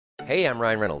Hey, I'm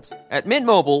Ryan Reynolds. At Mint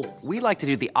Mobile, we like to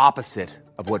do the opposite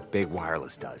of what Big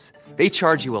Wireless does. They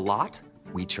charge you a lot,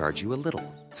 we charge you a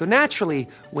little. So naturally,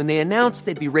 when they announced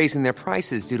they'd be raising their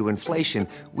prices due to inflation,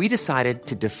 we decided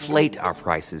to deflate our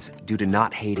prices due to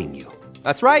not hating you.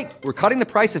 That's right. We're cutting the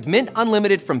price of Mint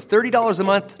Unlimited from $30 a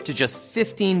month to just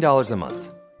 $15 a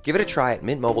month. Give it a try at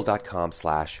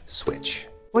mintmobile.com/switch.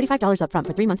 $45 up front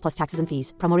for 3 months plus taxes and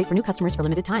fees. Promo rate for new customers for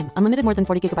limited time. Unlimited more than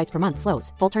 40 gigabytes per month.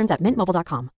 Slows full terms at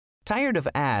mintmobile.com. Tired of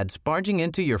ads barging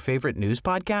into your favorite news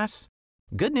podcasts?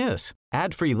 Good news.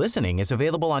 Ad-free listening is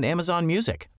available on Amazon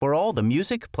Music for all the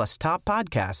music plus top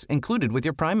podcasts included with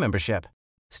your Prime membership.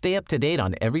 Stay up to date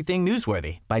on everything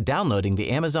newsworthy by downloading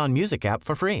the Amazon Music app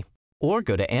for free or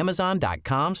go to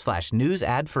amazon.com/news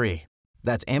ad free.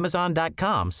 That's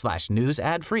amazon.com/news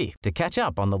ad free to catch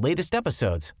up on the latest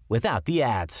episodes without the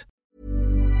ads.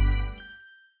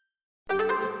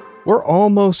 We're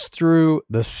almost through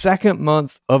the second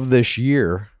month of this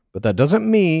year, but that doesn't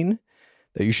mean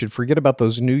that you should forget about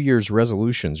those New Year's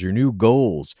resolutions, your new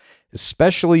goals,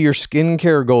 especially your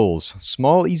skincare goals.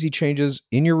 Small, easy changes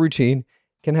in your routine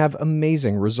can have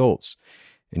amazing results.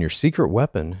 And your secret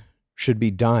weapon should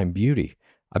be Dime Beauty.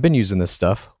 I've been using this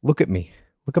stuff. Look at me.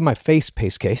 Look at my face,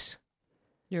 Pace Case.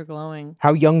 You're glowing.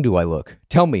 How young do I look?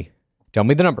 Tell me. Tell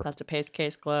me the number. That's a Pace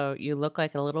Case glow. You look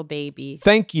like a little baby.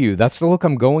 Thank you. That's the look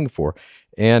I'm going for.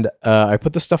 And I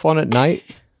put the stuff on at night,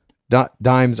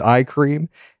 Dime's eye cream,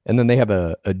 and then they have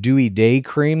a dewy day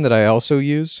cream that I also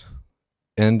use.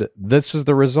 And this is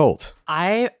the result.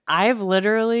 I've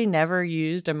literally never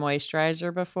used a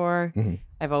moisturizer before. Mm-hmm.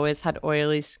 I've always had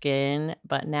oily skin,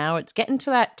 but now it's getting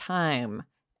to that time.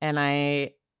 And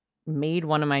I made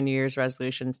one of my New Year's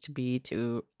resolutions to be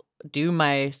to do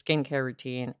my skincare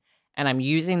routine. And I'm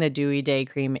using the Dewy Day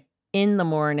Cream in the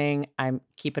morning. I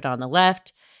keep it on the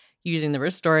left. Using the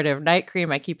Restorative Night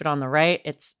Cream, I keep it on the right.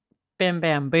 It's bim,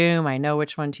 bam, boom. I know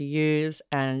which one to use.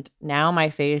 And now my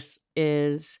face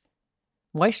is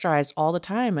moisturized all the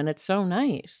time. And it's so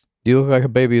nice. You look like a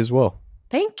baby as well.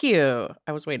 Thank you.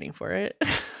 I was waiting for it.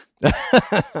 A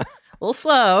little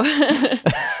slow.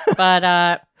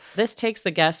 But this takes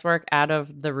the guesswork out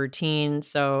of the routine.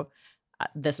 So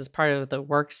this is part of the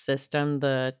work system,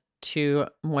 the 2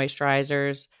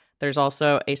 moisturizers. There's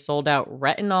also a sold out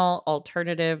retinol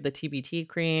alternative, the TBT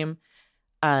cream.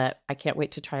 I can't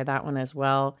wait to try that one as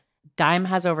well. Dime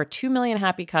has over 2 million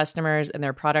happy customers and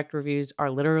their product reviews are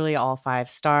literally all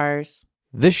 5 stars.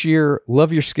 This year,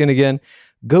 love your skin again.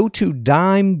 Go to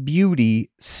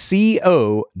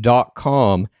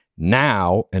dimebeautyco.com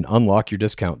now and unlock your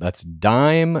discount. That's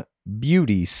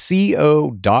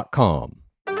dimebeautyco.com.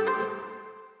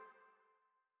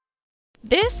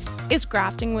 This is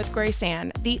Grafting with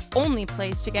Graceanne, the only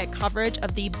place to get coverage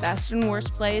of the best and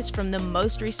worst plays from the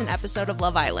most recent episode of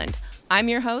Love Island. I'm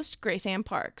your host, Graceanne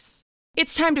Parks.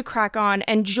 It's time to crack on,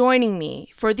 and joining me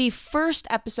for the first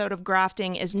episode of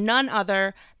Grafting is none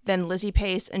other than Lizzie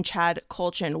Pace and Chad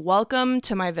Colchin. Welcome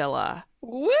to my villa.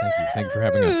 Woo! Thank you for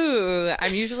having us.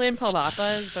 I'm usually in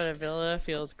Palmapas, but a villa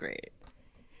feels great.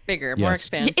 Bigger, more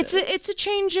expansive. It's a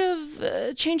change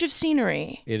of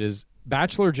scenery. It is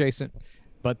bachelor adjacent,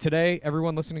 but today,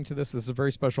 everyone listening to this is a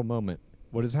very special moment.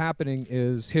 What is happening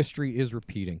is history is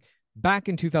repeating. Back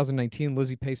in 2019,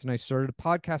 Lizzie Pace and I started a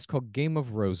podcast called Game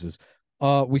of Roses.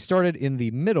 We started in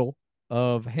the middle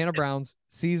of Hannah Brown's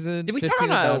season 15 Did we start on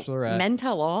of Bachelorette. Men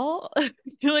Tell All? I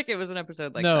feel like it was an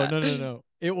episode like that. No.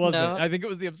 It wasn't. No? I think it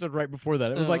was the episode right before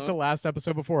that. It was like the last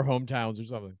episode before Hometowns or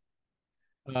something.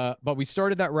 But we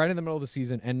started that right in the middle of the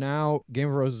season, and now Game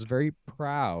of Roses is very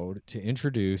proud to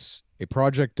introduce a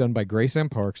project done by Graceanne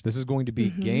Parks. This is going to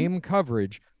be game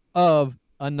coverage of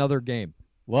another game,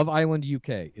 Love Island UK.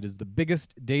 It is the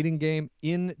biggest dating game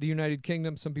in the United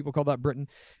Kingdom. Some people call that Britain.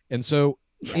 And so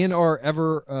in our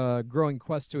ever growing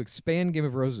quest to expand Game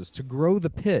of Roses, to grow the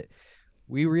pit,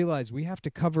 we realize we have to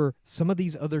cover some of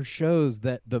these other shows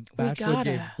that The Bachelor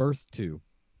gave birth to.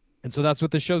 And so that's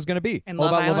what this show's going to be. And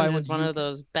Love Island is one of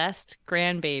those best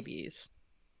grandbabies.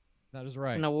 That is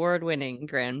right. An award-winning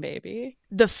grandbaby.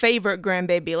 The favorite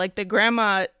grandbaby. Like, the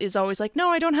grandma is always like, no,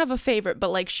 I don't have a favorite.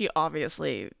 But, like, she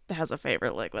obviously has a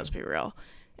favorite. Like, let's be real.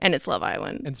 And it's Love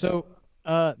Island. And so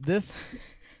this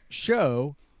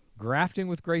show, Grafting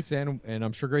with Graceanne, and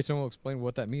I'm sure Graceanne will explain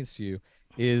what that means to you,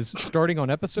 is starting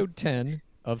on episode 10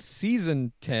 of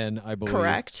season 10, I believe.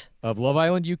 Correct. Of Love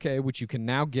Island UK, which you can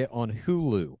now get on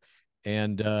Hulu.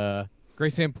 And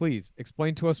Graceanne, please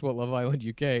explain to us what Love Island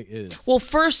UK is. Well,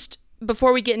 first,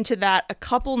 before we get into that, a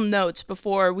couple notes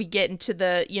before we get into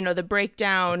the, the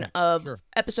breakdown of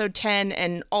episode 10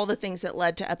 and all the things that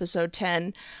led to episode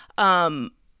 10.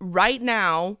 Right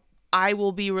now, I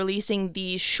will be releasing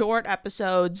these short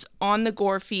episodes on the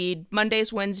Gore feed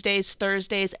Mondays, Wednesdays,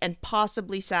 Thursdays, and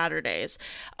possibly Saturdays.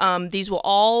 These will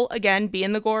all, again, be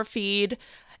in the Gore feed.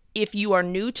 If you are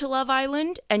new to Love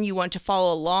Island and you want to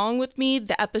follow along with me,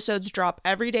 the episodes drop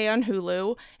every day on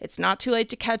Hulu. It's not too late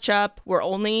to catch up. We're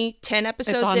only 10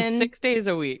 episodes in. It's on 6 days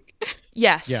a week.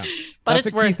 Yes. Yeah. But That's it's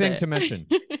a key worth thing it. to mention.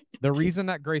 The reason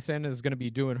that Graceanne is going to be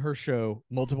doing her show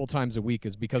multiple times a week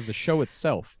is because the show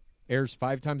itself airs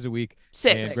 5 times a week.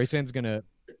 6. And Graceanne's going to...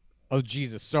 Oh,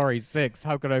 Jesus. Sorry, 6.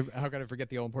 How could I forget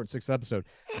the all-important 6th episode?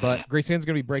 But Graceanne's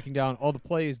going to be breaking down all the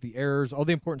plays, the errors, all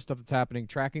the important stuff that's happening,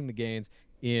 tracking the gains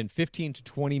in 15 to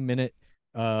 20-minute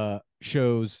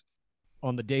shows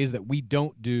on the days that we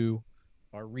don't do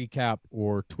our recap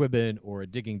or Twibbin or a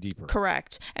digging deeper.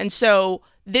 Correct. And so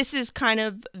this is kind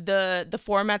of the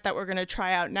format that we're going to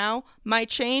try out now. Might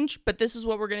change, but this is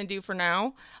what we're going to do for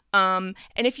now. And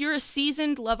if you're a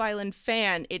seasoned Love Island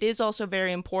fan, it is also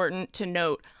very important to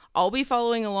note I'll be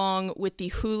following along with the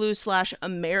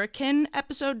Hulu/American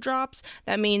episode drops.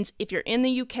 That means if you're in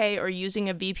the UK or using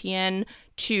a VPN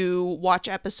to watch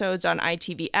episodes on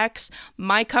ITVX,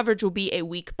 my coverage will be a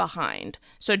week behind.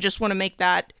 So just want to make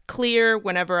that clear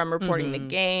whenever I'm reporting the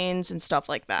gains and stuff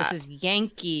like that. This is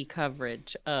Yankee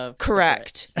coverage of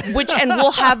correct. And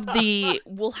we'll have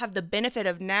the benefit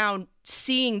of now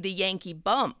seeing the Yankee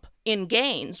bump in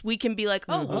gains. We can be like,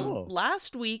 well,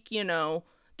 last week,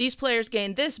 these players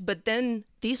gained this, but then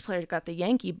these players got the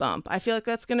Yankee bump. I feel like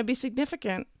that's going to be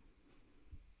significant.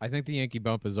 I think the Yankee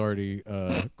bump is already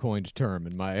a coined term,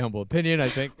 in my humble opinion. I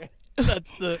think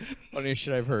that's the funniest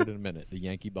shit I've heard in a minute, the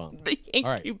Yankee bump. The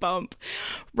Yankee bump.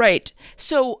 Right.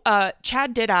 So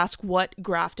Chad did ask what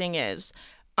grafting is.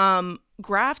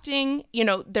 Grafting,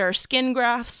 there are skin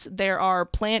grafts, there are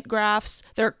plant grafts,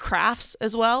 there are crafts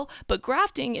as well, but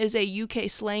grafting is a UK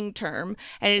slang term,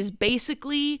 and it is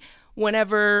basically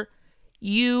whenever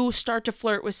you start to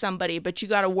flirt with somebody, but you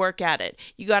got to work at it.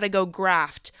 You got to go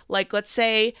graft. Like, let's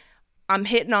say I'm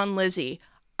hitting on Lizzie.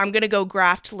 I'm going to go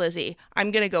graft Lizzie.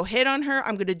 I'm going to go hit on her.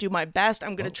 I'm going to do my best.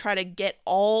 I'm going to try to get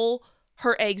all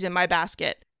her eggs in my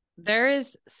basket. There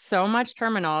is so much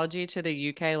terminology to the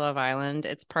UK Love Island.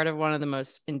 It's part of one of the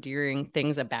most endearing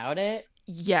things about it.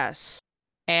 Yes.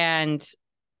 And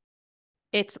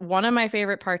it's one of my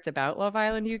favorite parts about Love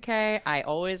Island UK. I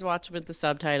always watch with the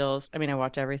subtitles. I mean, I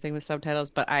watch everything with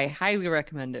subtitles, but I highly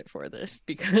recommend it for this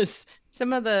because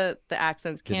some of the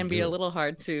accents can be a little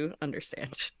hard to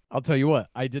understand. I'll tell you what,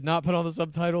 I did not put on the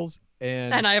subtitles,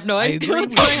 and I have no idea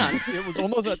what's going on. It was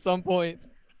almost at some point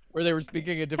where they were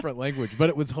speaking a different language, but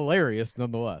it was hilarious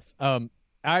nonetheless.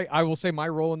 I will say my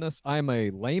role in this, I am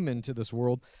a layman to this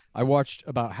world. I watched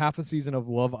about half a season of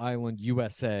Love Island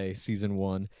USA season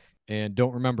 1 and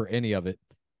don't remember any of it.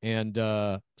 And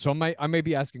so I may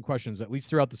be asking questions, at least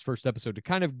throughout this first episode, to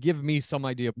kind of give me some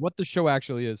idea of what the show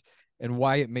actually is and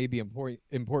why it may be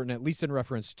important, at least in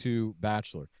reference to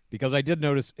Bachelor, because I did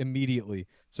notice immediately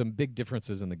some big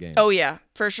differences in the game. Oh, yeah,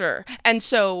 for sure. And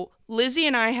so Lizzie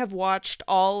and I have watched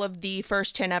all of the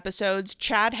first 10 episodes.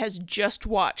 Chad has just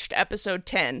watched episode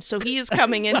 10. So he is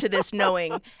coming into this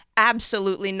knowing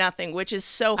absolutely nothing, which is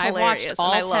so hilarious.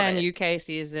 I've watched all 10 UK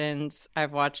seasons.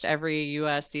 I've watched every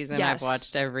US season. Yes. I've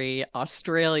watched every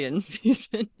Australian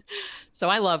season. So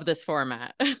I love this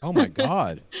format. Oh, my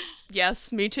God.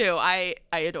 Yes, me too. I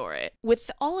adore it. With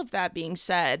all of that being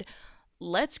said,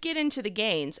 let's get into the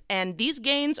gains. And these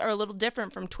gains are a little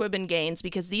different from Twibbin gains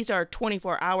because these are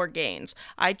 24-hour gains.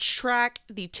 I track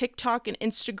the TikTok and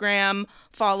Instagram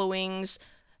followings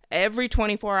every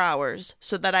 24 hours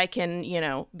so that I can,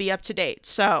 be up to date.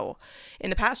 So in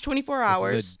the past 24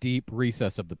 hours... This is a deep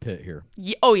recess of the pit here.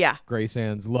 Oh, yeah.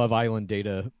 Graceanne's Love Island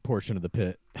data portion of the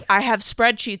pit. I have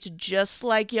spreadsheets just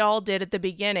like y'all did at the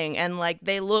beginning, and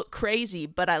they look crazy,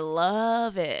 but I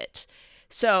love it.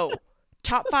 So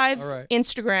top 5 right.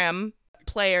 Instagram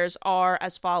players are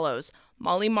as follows.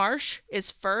 Molly Marsh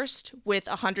is first with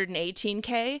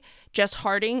 118K. Jess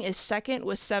Harding is second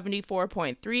with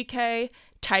 74.3K.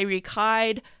 Tyreek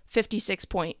Hyde,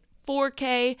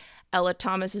 56.4K. Ella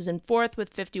Thomas is in fourth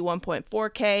with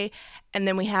 51.4K. And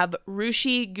then we have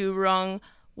Rushi Gurung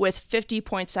with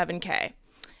 50.7K.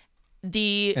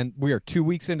 And we are 2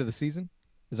 weeks into the season?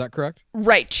 Is that correct?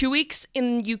 Right. 2 weeks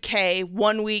in UK,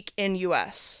 1 week in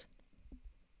US.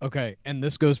 Okay. And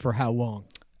this goes for how long?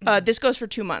 This goes for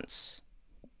 2 months.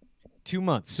 2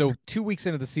 months. So 2 weeks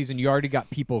into the season, you already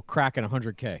got people cracking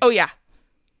 100K. Oh, yeah.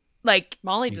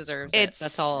 Molly deserves it.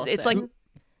 That's all. It's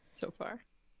so far.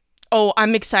 Oh,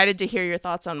 I'm excited to hear your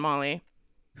thoughts on Molly.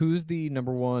 Who's the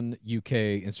number 1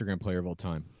 UK Instagram player of all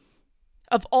time?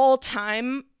 Of all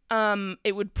time,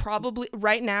 It would probably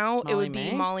right now Molly it would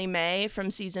May? be Molly May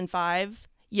from season 5.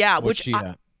 Yeah, What's she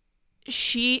at?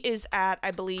 She is at,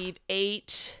 I believe,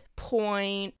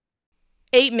 8.8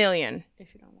 million.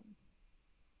 If you don't want.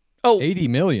 Oh, 80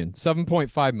 million,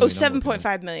 7.5 million. oh,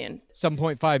 7.5 million.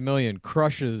 7.5 million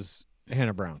crushes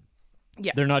Hannah Brown.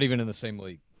 Yeah. They're not even in the same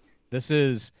league. This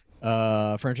is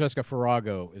Francesca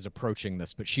Farrago is approaching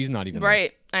this, but she's not even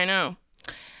Right, I know.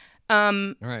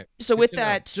 All right. So Good with to know.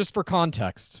 that, just for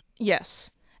context.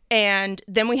 yes. And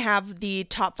then we have the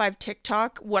top 5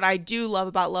 TikTok. What I do love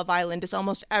about Love Island is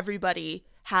almost everybody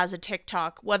has a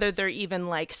TikTok, whether they're even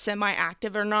like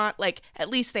semi-active or not. Like at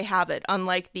least they have it.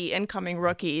 Unlike the incoming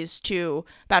rookies to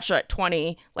Bachelorette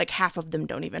 20, like half of them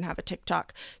don't even have a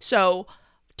TikTok. So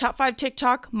top 5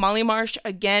 TikTok, Molly Marsh,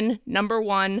 again, number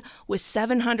 1 with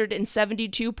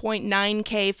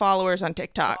 772.9K followers on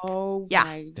TikTok. Oh, Yeah.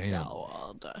 my Damn.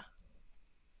 God.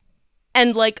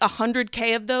 And like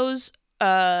 100K of those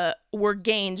were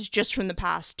gains just from the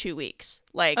past 2 weeks.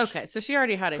 Like, Okay, so she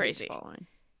already had a crazy. huge following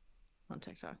on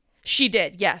TikTok. She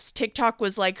did, yes. TikTok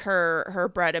was like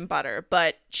her bread and butter,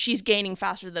 but she's gaining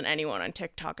faster than anyone on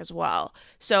TikTok as well.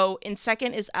 So in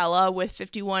second is Ella with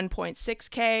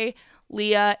 51.6K.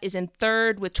 Leah is in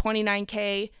third with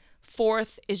 29K.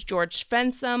 Fourth is George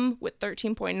Fensom with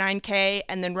 13.9K.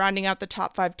 And then rounding out the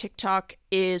top 5 TikTok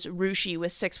is Rushi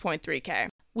with 6.3K.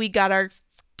 We got our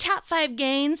top 5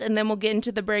 gains, and then we'll get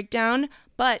into the breakdown.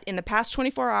 But in the past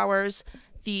 24 hours,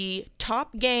 the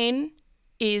top gain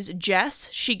is Jess.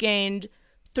 She gained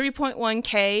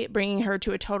 3.1K, bringing her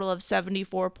to a total of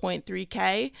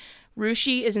 74.3K.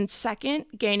 Rushi is in second,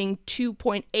 gaining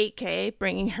 2.8K,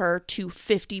 bringing her to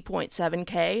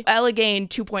 50.7K. Ella gained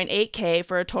 2.8K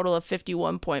for a total of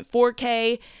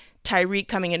 51.4K. Tyreek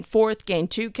coming in fourth, gained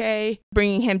 2K,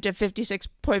 bringing him to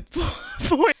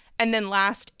 56.4. And then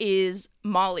last is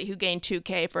Molly, who gained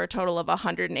 2K for a total of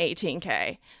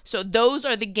 118K. So those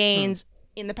are the gains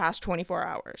in the past 24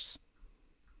 hours.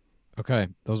 Okay,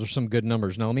 those are some good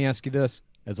numbers. Now, let me ask you this.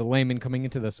 As a layman coming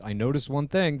into this, I noticed one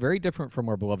thing very different from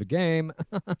our beloved game.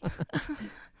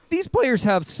 These players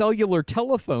have cellular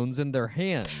telephones in their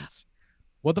hands.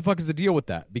 What the fuck is the deal with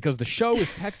that? Because the show is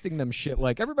texting them shit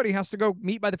like everybody has to go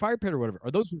meet by the fire pit or whatever.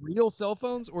 Are those real cell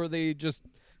phones, or are they just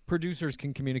producers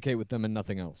can communicate with them and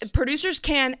nothing else? Producers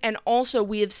can, and also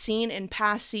we have seen in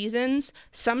past seasons,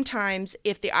 sometimes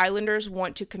if the Islanders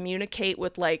want to communicate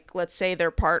with, like, let's say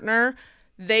their partner,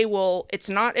 they will, it's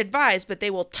not advised, but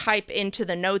they will type into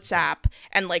the notes app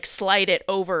and like slide it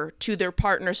over to their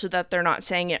partner so that they're not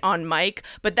saying it on mic.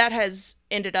 But that has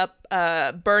ended up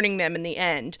burning them in the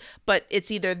end. But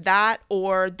it's either that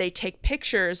or they take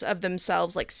pictures of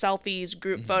themselves, like selfies,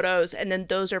 group photos, and then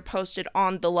those are posted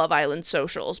on the Love Island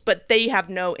socials. But they have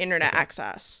no internet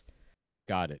access.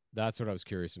 Got it. That's what I was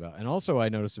curious about. And also I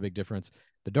noticed a big difference.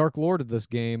 The Dark Lord of this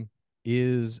game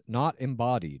is not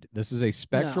embodied. This is a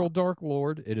spectral Dark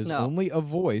Lord. It is only a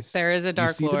voice. There is a Dark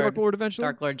you see Lord. the Dark Lord eventually?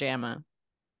 Dark Lord Jamma.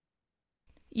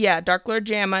 Yeah, Dark Lord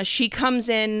Jamma. She comes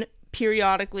in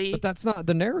periodically. But that's not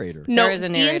the narrator. No, There is a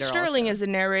narrator Ian Sterling also. is a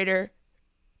narrator.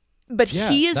 But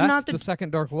Yeah, he is that's not the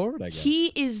second Dark Lord, I guess.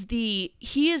 He is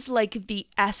like the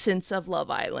essence of Love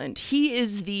Island.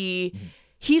 He's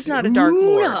not a Dark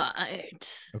Lord.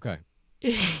 Right. Okay.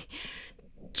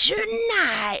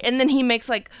 Tonight, and then he makes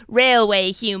like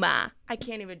railway humor. I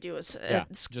can't even do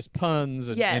Just puns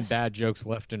and bad jokes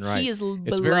left and right. He is beloved.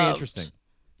 It's very interesting.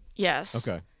 Yes.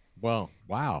 Okay. Well,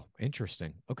 wow.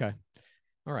 Interesting. Okay.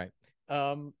 All right.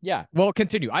 Yeah. Well,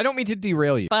 continue. I don't mean to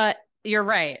derail you. But you're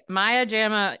right. Maya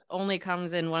Jamma only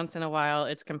comes in once in a while.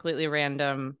 It's completely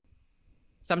random.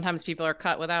 Sometimes people are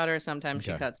cut without her. Sometimes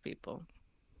she cuts people.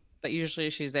 But usually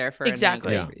she's there for a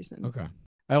negative reason. Okay.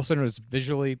 I also noticed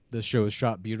visually this show is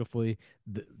shot beautifully.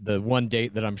 The one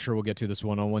date that I'm sure we'll get to, this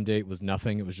one-on-one date, was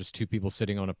nothing. It was just two people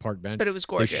sitting on a park bench. But it was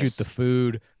gorgeous. They shoot the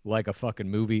food like a fucking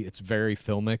movie. It's very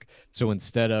filmic. So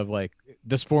instead of like,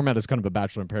 this format is kind of a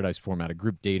Bachelor in Paradise format, a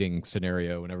group dating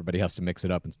scenario, and everybody has to mix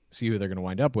it up and see who they're going to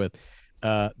wind up with.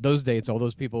 Those dates, all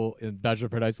those people in Bachelor in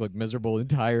Paradise look miserable and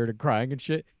tired and crying and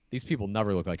shit. These people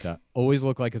never look like that. Always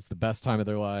look like it's the best time of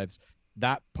their lives.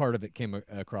 That part of it came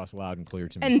across loud and clear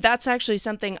to me. And that's actually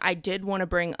something I did want to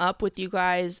bring up with you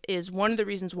guys, is one of the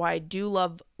reasons why I do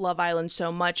love Love Island so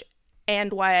much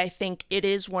and why I think it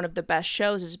is one of the best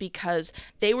shows is because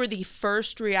they were the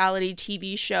first reality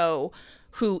TV show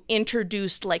who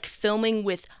introduced like filming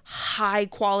with high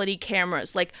quality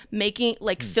cameras, like making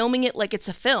like filming it like it's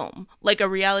a film, like a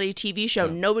reality TV show.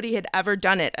 Yeah. Nobody had ever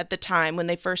done it at the time when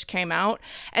they first came out.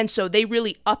 And so they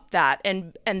really upped that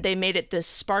and they made it this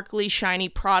sparkly, shiny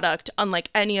product unlike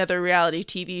any other reality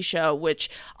TV show, which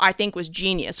I think was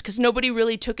genius because nobody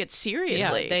really took it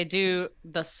seriously. Yeah, they do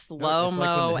the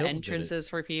slow-mo entrances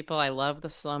for people. I love the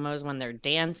slow-mos when they're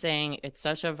dancing. It's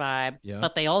such a vibe. Yeah.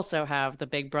 But they also have the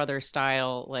Big Brother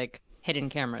style, like hidden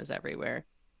cameras everywhere.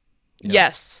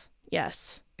 Yeah.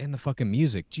 Yes. And the fucking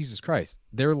music, Jesus Christ.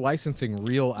 They're licensing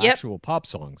real actual pop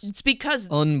songs. It's because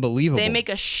unbelievable. they make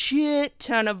a shit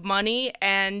ton of money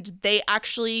and they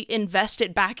actually invest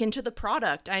it back into the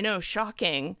product. I know,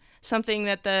 shocking. Something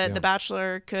that the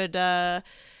Bachelor could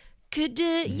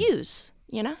use,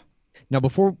 you know? Now,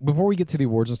 before we get to the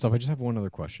awards and stuff, I just have one other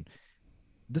question.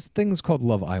 This thing is called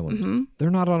Love Island. Mm-hmm. They're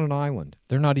not on an island.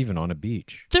 They're not even on a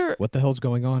beach. What the hell's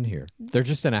going on here? They're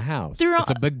just in a house. It's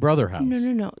a Big Brother house.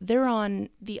 No. They're on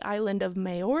the island of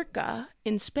Majorca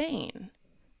in Spain.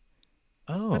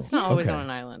 Oh, it's not always okay. on an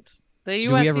island. The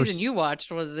U.S. season you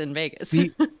watched was in Vegas,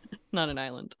 not an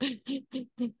island.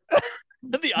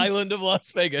 The island of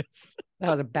Las Vegas. That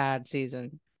was a bad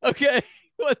season. Okay.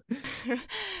 What?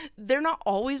 They're not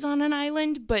always on an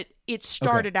island, but it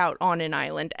started out on an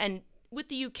island. And with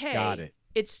the UK,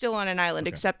 it's still on an island,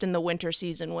 except in the winter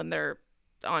season when they're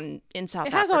in South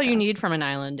Africa. It has all you need from an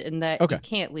island in that you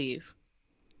can't leave.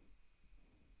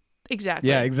 Exactly.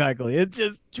 Yeah, exactly. It's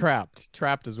just trapped.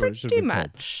 Trapped is what it should be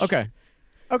much. Called.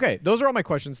 Okay. Those are all my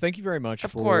questions. Thank you very much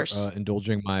for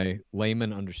indulging my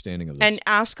layman understanding of this. And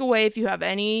ask away if you have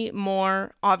any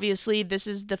more. Obviously, this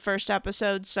is the first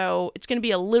episode, so it's going to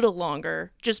be a little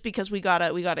longer just because we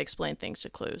gotta explain things to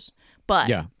clues. But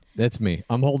yeah, that's me.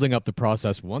 I'm holding up the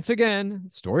process once again.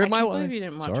 Story of my life. You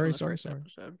didn't watch sorry.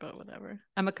 Episode, but whatever.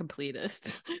 I'm a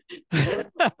completist.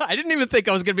 I didn't even think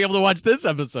I was going to be able to watch this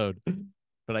episode,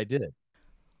 but I did.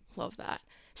 Love that.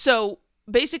 So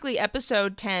basically,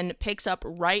 episode 10 picks up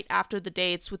right after the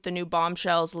dates with the new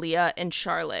bombshells, Leah and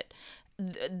Charlotte.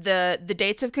 The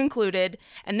dates have concluded,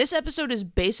 and this episode is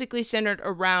basically centered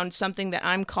around something that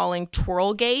I'm calling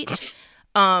Twirlgate.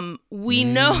 We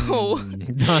know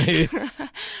nice.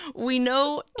 We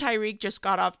know Tyreek just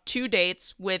got off 2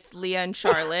 dates with Leah and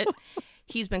Charlotte.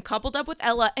 He's been coupled up with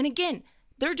Ella, and again,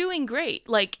 they're doing great.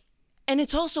 And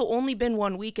it's also only been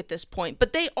 1 week at this point,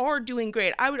 but they are doing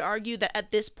great. I would argue that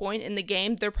at this point in the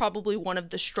game, they're probably one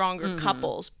of the stronger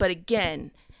couples. But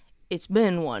again, it's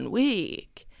been 1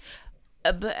 week.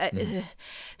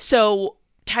 So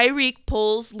Tyreek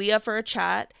pulls Leah for a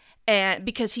chat, and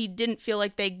because he didn't feel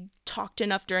like they talked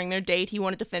enough during their date, he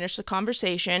wanted to finish the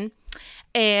conversation.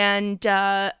 And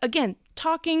again,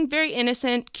 talking, very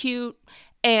innocent, cute.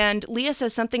 And Leah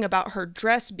says something about her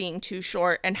dress being too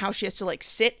short and how she has to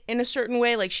sit in a certain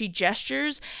way, like she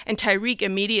gestures. And Tyreek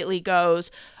immediately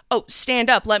goes, "Oh, stand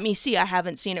up. Let me see. I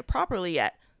haven't seen it properly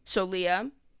yet." So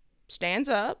Leah stands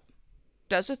up,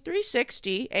 does a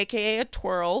 360, aka a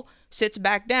twirl, sits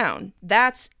back down.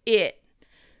 That's it.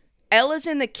 Ella's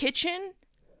in the kitchen.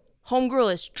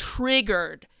 Homegirl is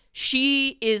triggered.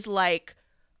 She is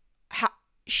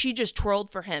she just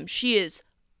twirled for him. She is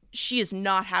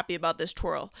not happy about this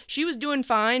twirl. She was doing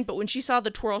fine, but when she saw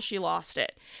the twirl, she lost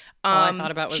it. All I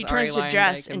thought about was she Ari turns to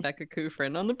Jess and Becca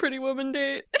Kufrin on the Pretty Woman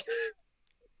date.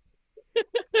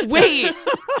 Wait,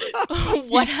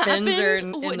 what He spins her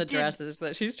happened? in the dresses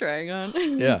that she's trying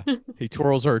on. Yeah, he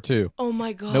twirls her too. Oh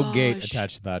my gosh. No gate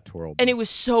attached to that twirl. And it was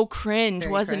so cringe,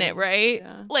 Very wasn't it, right?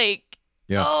 Yeah.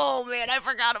 Yeah. Oh man, I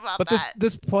forgot about that. But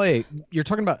this play, you're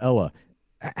talking about Ella.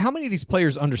 How many of these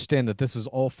players understand that this is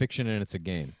all fiction and it's a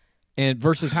game? And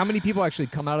versus how many people actually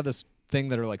come out of this thing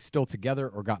that are still together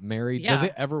or got married? Yeah. Does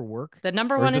it ever work? The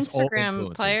number Or is one this all Instagram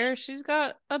influencers? player, she's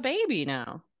got a baby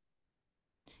now.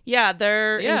 Yeah,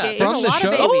 they're engaged. There's From a the lot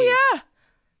show? of babies. Oh yeah.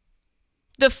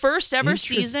 The first ever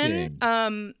season,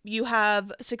 Interesting. you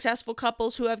have successful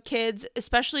couples who have kids,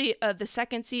 especially the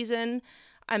second season.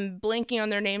 I'm blanking on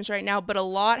their names right now, but a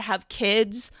lot have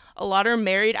kids. A lot are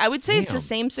married. I would say it's the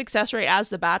same success rate as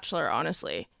The Bachelor,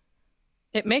 honestly.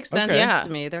 It makes sense Okay. to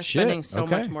me. They're Shit, spending so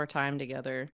much okay. more time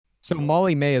together. So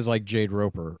Molly May is like Jade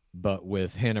Roper, but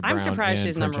with Hannah Brown. I'm surprised and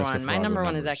she's number Francesca one. My Frago number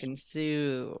one is numbers.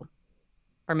 Ekin-Su.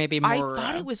 Or maybe I Maura.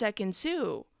 thought it was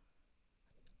Ekin-Su.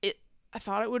 I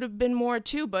thought it would have been more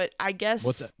too, but I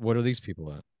guess What are these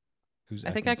people at? Who's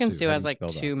I think Ekin-Su? Ekin-Su How has do you like spell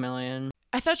that? 2 million.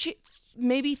 I thought she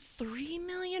maybe 3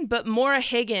 million, but Maura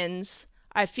Higgins,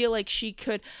 I feel like she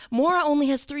could. Maura only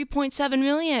has 3.7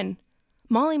 million.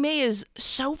 Molly May is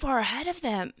so far ahead of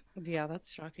them. Yeah,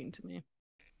 that's shocking to me.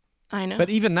 I know. But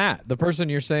even that, the person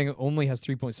you're saying only has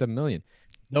 3.7 million.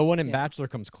 No one in Bachelor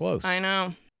comes close. I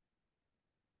know.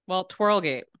 Well,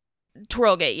 Twirlgate,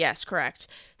 yes, correct.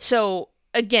 So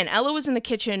again, Ella was in the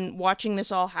kitchen watching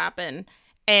this all happen,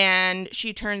 and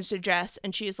she turns to Jess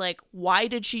and she's like, why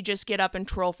did she just get up and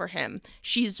twirl for him?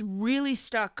 She's really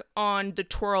stuck on the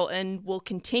twirl and will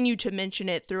continue to mention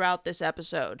it throughout this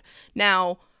episode.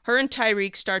 Now, her and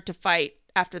Tyreek start to fight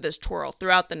after this twirl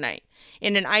throughout the night.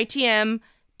 In an ITM,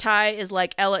 Ty is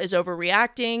like, Ella is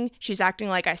overreacting. She's acting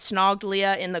like I snogged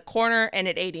Leah in the corner, and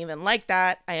it ain't even like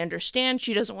that. I understand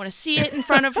she doesn't want to see it in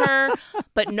front of her,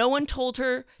 but no one told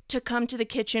her to come to the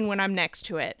kitchen when I'm next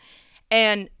to it.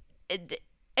 And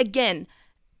again,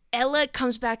 Ella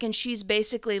comes back and she's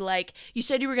basically like, you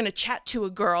said you were going to chat to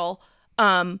a girl,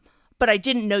 but I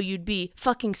didn't know you'd be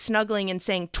fucking snuggling and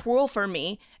saying twirl for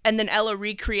me. And then Ella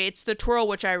recreates the twirl,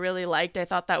 which I really liked. I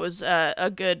thought that was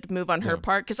a good move on her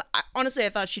part, because honestly I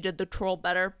thought she did the twirl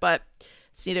better, but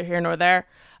it's neither here nor there.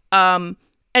 And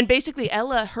basically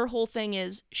Ella, her whole thing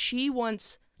is she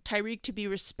wants Tyreek to be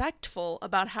respectful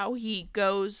about how he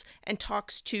goes and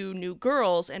talks to new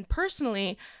girls. And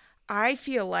personally, I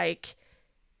feel like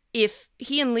if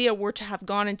he and Leah were to have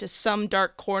gone into some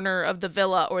dark corner of the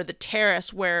villa or the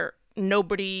terrace where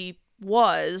nobody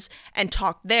was and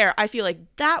talked there, I feel like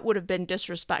that would have been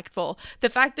disrespectful. The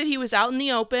fact that he was out in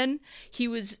the open, he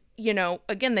was,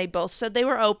 again, they both said they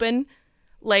were open,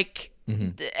 like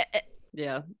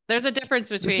yeah, there's a difference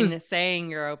between saying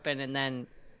you're open and then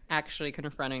actually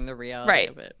confronting the reality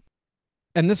of it.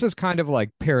 And this is kind of like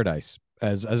paradise,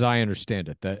 as I understand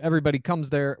it, that everybody comes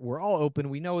there, we're all open,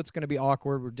 we know it's going to be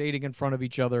awkward, we're dating in front of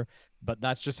each other, but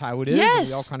that's just how it is. Yes. And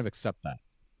we all kind of accept that.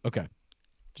 Okay,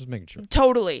 just making sure.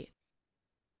 Totally.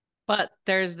 But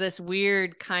there's this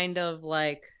weird kind of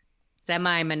like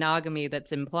semi-monogamy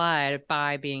that's implied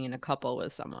by being in a couple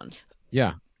with someone.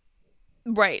 Yeah.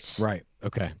 Right.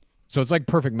 Okay. So it's like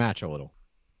perfect match a little.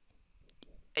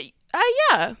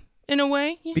 Yeah, in a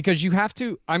way. Yeah. Because you have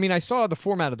to, I saw the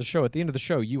format of the show. At the end of the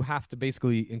show, you have to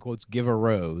basically, in quotes, give a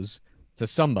rose to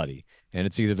somebody. And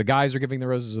it's either the guys are giving the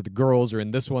roses or the girls, or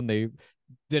in this one, they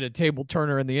did a table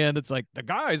turner in the end. It's like the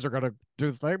guys are going to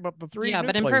do the thing, but the three. Yeah,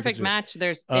 but in perfect match,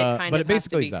 there's it kind of has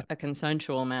to be a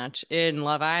consensual match. In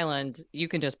Love Island, you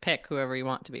can just pick whoever you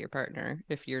want to be your partner.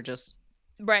 If you're just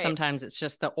sometimes it's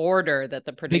just the order that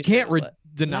the producers. They can't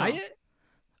deny it.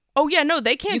 Oh yeah, no,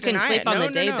 they can't. You can deny sleep it. on no,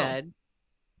 the day no. bed.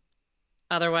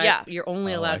 Otherwise, you're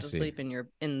only allowed to sleep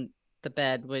in the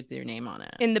bed with your name on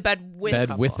it. In the bed with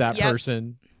that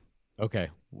person. Okay.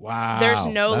 Wow. There's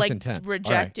no that's like intense.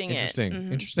 rejecting Interesting. it.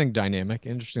 Mm-hmm. Interesting dynamic.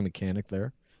 Interesting mechanic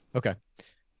there. Okay.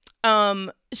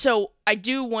 So I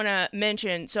do want to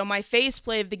mention, so my face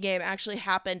play of the game actually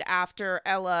happened after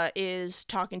Ella is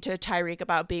talking to Tyreek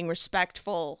about being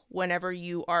respectful whenever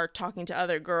you are talking to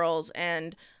other girls,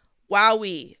 and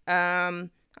wowie,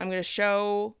 I'm going to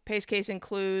show Pace Case and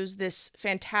Clues this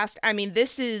fantastic,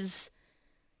 this is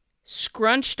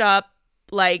scrunched up,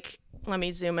 like, let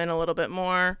me zoom in a little bit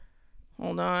more.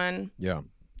 Hold on. Yeah.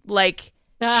 Like,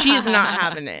 she is not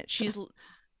having it. She's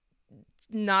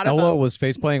not. Ella was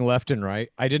face playing left and right.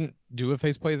 I didn't do a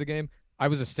face play of the game. I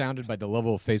was astounded by the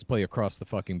level of face play across the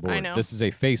fucking board. I know. This is a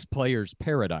face player's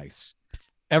paradise.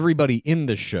 Everybody in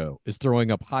this show is throwing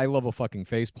up high level fucking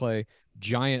face play,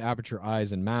 giant aperture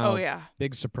eyes and mouths. Oh yeah.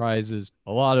 Big surprises,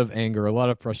 a lot of anger, a lot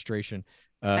of frustration.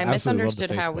 I misunderstood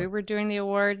how we were doing the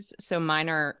awards. So mine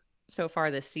are so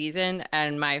far this season,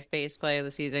 and my face play of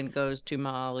the season goes to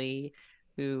Molly,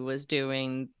 who was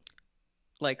doing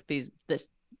like this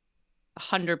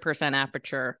 100%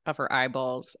 aperture of her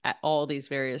eyeballs at all these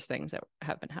various things that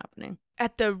have been happening.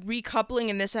 At the recoupling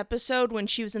in this episode, when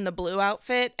she was in the blue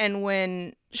outfit, and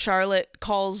when Charlotte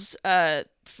calls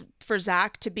for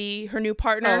Zach to be her new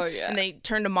partner, and they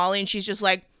turn to Molly, and she's just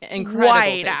like, incredible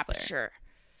wide aperture.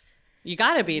 You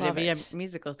gotta be to be a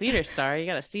musical theater star. You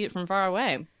gotta see it from far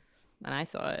away, and I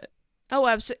saw it. Oh,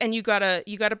 absolutely. And you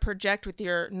gotta project with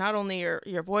your, not only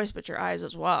your voice, but your eyes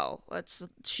as well.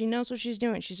 She knows what she's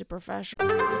doing. She's a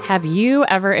professional. Have you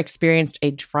ever experienced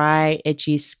a dry,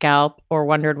 itchy scalp or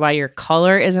wondered why your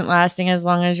color isn't lasting as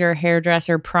long as your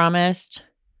hairdresser promised?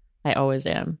 I always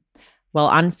am. Well,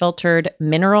 unfiltered,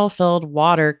 mineral-filled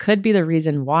water could be the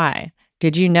reason why.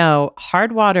 Did you know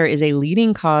hard water is a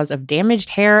leading cause of damaged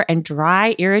hair and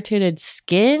dry, irritated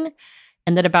skin?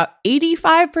 And that about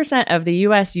 85% of the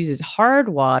U.S. uses hard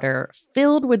water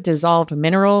filled with dissolved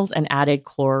minerals and added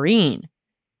chlorine.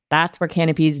 That's where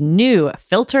Canopy's new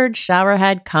filtered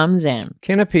showerhead comes in.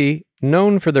 Canopy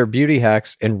known for their beauty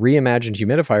hacks and reimagined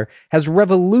humidifier, has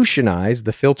revolutionized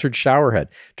the filtered showerhead.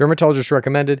 Dermatologists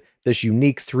recommended this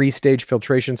unique 3-stage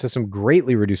filtration system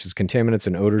greatly reduces contaminants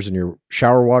and odors in your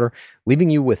shower water,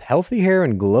 leaving you with healthy hair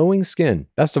and glowing skin.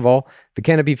 Best of all, the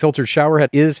Canopy filtered showerhead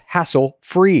is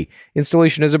hassle-free.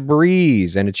 Installation is a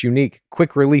breeze, and its unique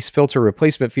quick-release filter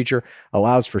replacement feature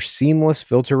allows for seamless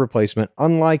filter replacement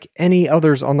unlike any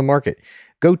others on the market.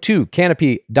 Go to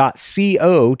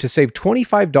canopy.co to save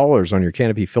 $25 on your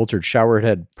Canopy filtered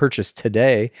showerhead purchase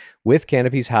today with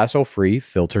Canopy's hassle-free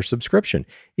filter subscription.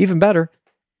 Even better,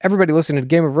 everybody listening to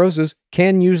Game of Roses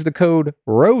can use the code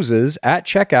ROSES at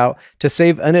checkout to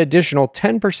save an additional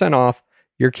 10% off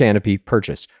your Canopy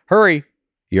purchase. Hurry,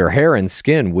 your hair and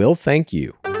skin will thank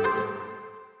you.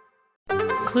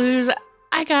 Clues,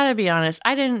 I gotta be honest,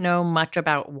 I didn't know much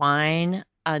about wine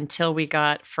until we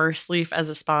got First Leaf as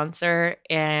a sponsor.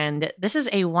 And this is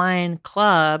a wine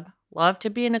club. Love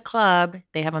to be in a club.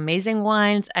 They have amazing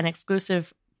wines and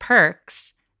exclusive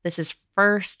perks. This is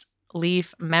First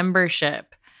Leaf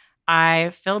membership.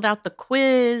 I filled out the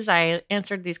quiz. I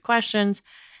answered these questions.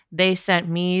 They sent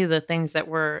me the things that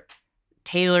were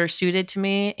tailor suited to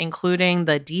me, including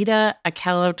the Dita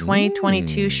Akello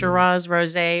 2022 Shiraz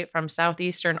Rosé from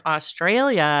Southeastern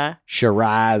Australia.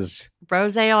 Shiraz.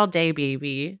 Rosé all day,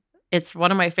 baby. It's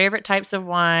one of my favorite types of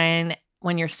wine.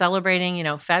 When you're celebrating,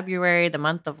 February, the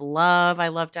month of love, I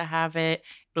love to have it.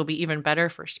 It'll be even better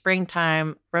for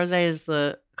springtime. Rosé is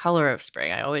the color of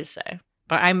spring, I always say.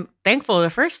 But I'm thankful to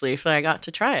First Leaf that I got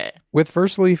to try it. With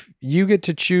First Leaf, you get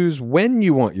to choose when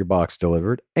you want your box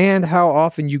delivered and how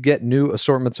often you get new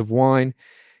assortments of wine.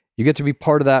 You get to be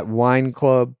part of that wine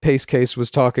club Pace Case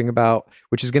was talking about,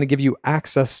 which is going to give you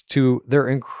access to their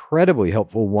incredibly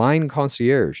helpful wine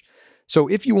concierge. So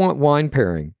if you want wine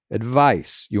pairing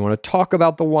advice, you want to talk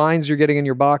about the wines you're getting in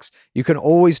your box, you can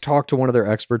always talk to one of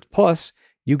their experts. Plus,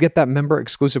 you get that member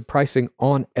exclusive pricing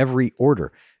on every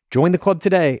order. Join the club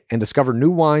today and discover new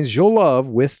wines you'll love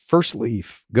with First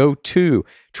Leaf. Go to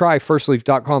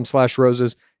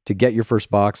tryfirstleaf.com/roses to get your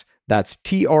first box. That's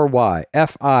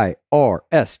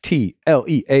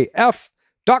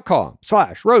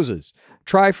tryfirstleaf.com/roses.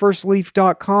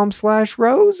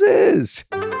 Tryfirstleaf.com/roses.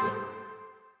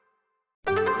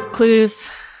 Clues.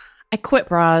 I quit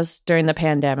bras during the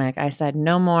pandemic. I said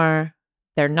no more.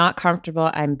 They're not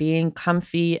comfortable. I'm being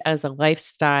comfy as a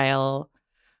lifestyle.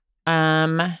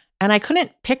 And I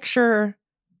couldn't picture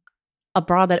a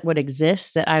bra that would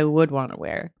exist that I would want to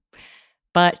wear.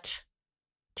 But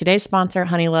today's sponsor,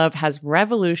 Honeylove, has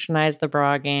revolutionized the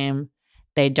bra game.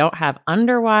 They don't have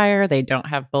underwire, they don't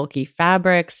have bulky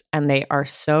fabrics, and they are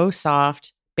so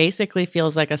soft. Basically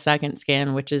feels like a second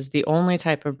skin, which is the only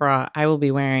type of bra I will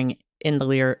be wearing in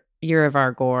the year of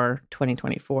our gore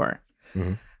 2024.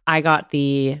 Mm-hmm. I got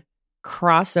the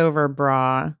crossover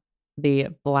bra, the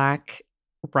black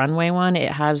runway one.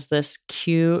 It has this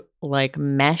cute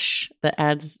mesh that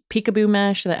adds peekaboo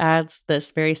mesh that adds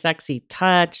this very sexy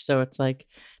touch. So it's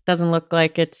doesn't look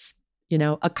like it's,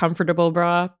 a comfortable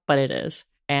bra, but it is.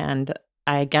 And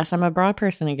I guess I'm a bra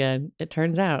person again, it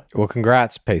turns out. Well,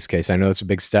 congrats, Pace Case. I know it's a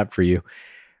big step for you.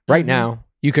 Right now,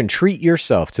 you can treat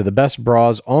yourself to the best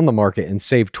bras on the market and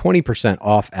save 20%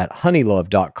 off at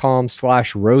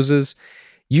honeylove.com/roses.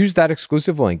 Use that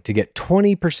exclusive link to get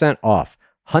 20% off.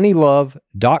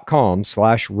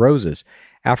 honeylove.com/roses.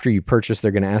 After you purchase,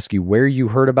 they're going to ask you where you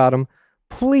heard about them.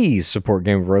 Please support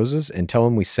Game of Roses and tell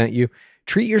them we sent you.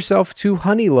 Treat yourself to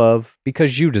Honeylove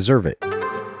because you deserve it.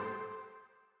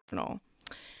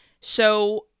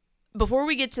 So before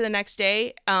we get to the next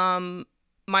day,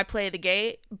 my play of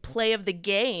the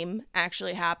game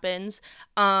actually happens.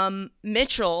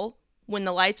 Mitchell, when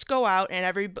the lights go out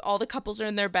and all the couples are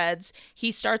in their beds,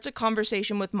 he starts a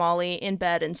conversation with Molly in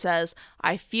bed and says,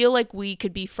 "I feel like we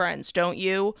could be friends, don't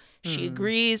you?" She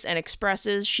agrees and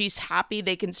expresses she's happy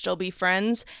they can still be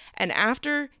friends. And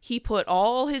after he put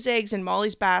all his eggs in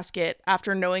Molly's basket,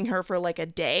 after knowing her for a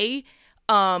day,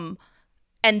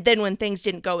 and then when things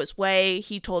didn't go his way,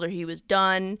 he told her he was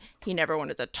done. He never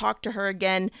wanted to talk to her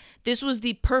again. This was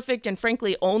the perfect and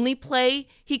frankly only play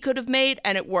he could have made,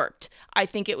 and it worked. I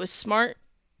think it was smart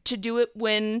to do it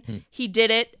when he did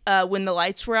it, when the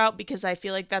lights were out, because I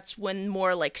feel like that's when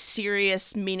more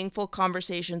serious, meaningful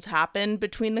conversations happen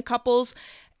between the couples.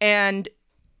 And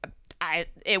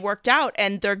it worked out,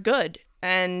 and they're good.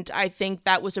 And I think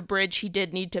that was a bridge he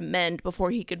did need to mend before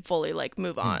he could fully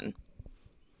move on.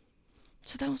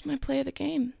 So that was my play of the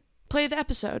game. Play of the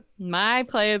episode. My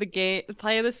play of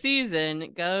the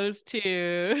season goes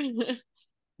to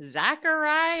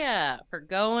Zachariah for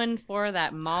going for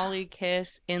that Molly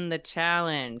kiss in the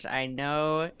challenge. I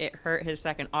know it hurt his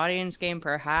second audience game,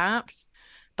 perhaps,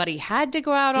 but he had to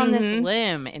go out on this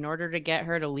limb in order to get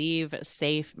her to leave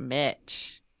safe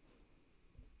Mitch.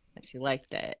 And she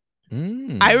liked it.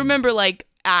 I remember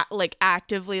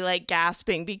actively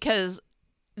gasping because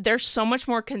they're so much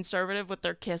more conservative with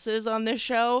their kisses on this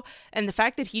show, and the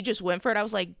fact that he just went for it, I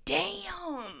was like,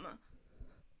 damn.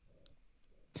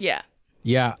 Yeah.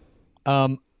 Yeah.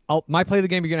 My play of the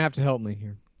game, you're going to have to help me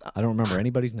here. I don't remember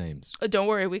anybody's names. Don't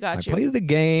worry, we got you. Play of the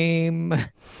game.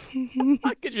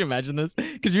 Could you imagine this?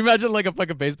 Could you imagine like a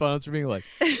fucking baseball announcer being like,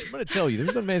 I'm going to tell you,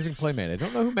 there's an amazing play made. I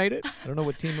don't know who made it. I don't know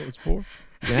what team it was for.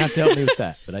 You're going to have to help me with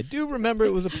that. But I do remember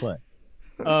it was a play.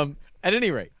 At any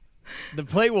rate, the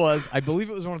play was, I believe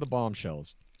it was one of the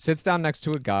bombshells. Sits down next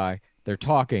to a guy. They're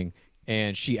talking.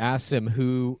 And she asks him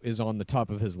who is on the top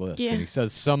of his list. Yeah. And he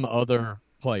says some other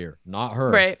player, not her.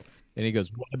 Right. And he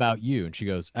goes, what about you? And she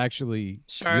goes, actually,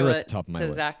 Charlotte you're at the top of my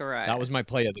list. Zachariah. That was my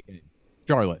play of the game.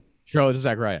 Charlotte to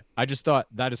Zachariah. I just thought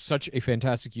that is such a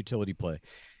fantastic utility play.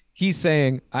 He's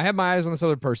saying, I have my eyes on this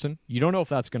other person. You don't know if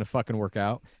that's going to fucking work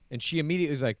out. And she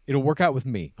immediately is like, it'll work out with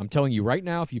me. I'm telling you right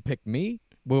now, if you pick me,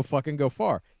 we'll fucking go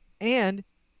far. And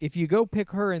if you go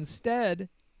pick her instead,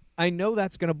 I know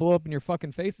that's going to blow up in your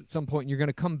fucking face at some point. And you're going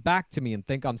to come back to me and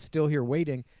think I'm still here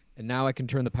waiting. And now I can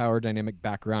turn the power dynamic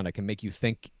back around. I can make you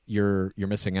think you're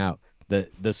missing out, that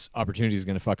this opportunity is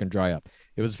going to fucking dry up.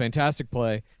 It was a fantastic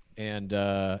play. And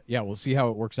we'll see how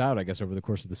it works out, I guess, over the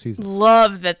course of the season.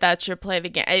 Love that that's your play of the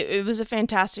game. It was a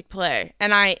fantastic play.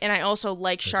 And I also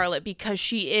like Charlotte because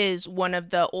she is one of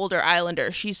the older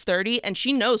Islanders. She's 30 and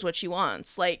she knows what she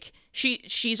wants. Like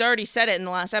she's already said it in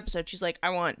the last episode. She's like, I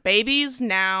want babies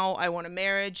now. I want a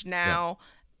marriage now.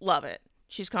 Yeah. Love it.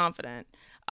 She's confident.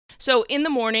 So in the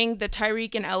morning, the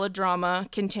Tyreek and Ella drama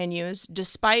continues,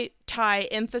 despite Ty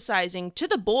emphasizing to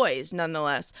the boys,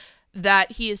 nonetheless,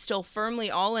 that he is still firmly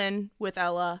all in with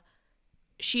Ella.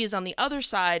 She is on the other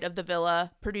side of the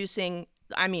villa, producing,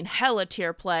 hella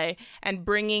tear play and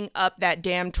bringing up that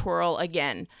damn twirl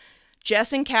again.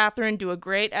 Jess and Catherine do a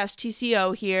great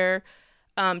STCO here.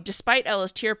 Despite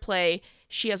Ella's tear play,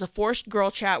 she has a forced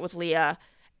girl chat with Leah,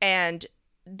 and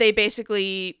they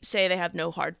basically say they have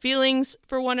no hard feelings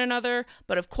for one another.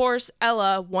 But of course,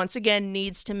 Ella once again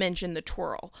needs to mention the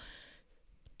twirl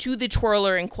to the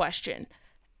twirler in question.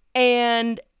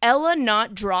 And Ella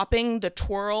not dropping the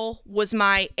twirl was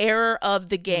my error of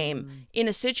the game. In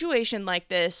a situation like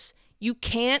this, you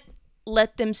can't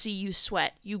let them see you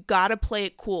sweat. You gotta play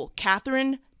it cool.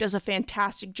 Catherine does a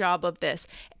fantastic job of this.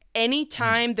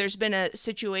 Anytime there's been a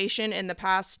situation in the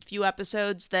past few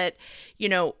episodes that,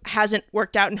 hasn't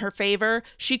worked out in her favor,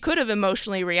 she could have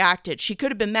emotionally reacted. She could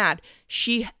have been mad.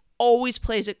 She always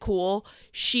plays it cool.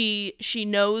 She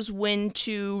knows when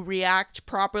to react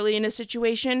properly in a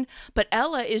situation. But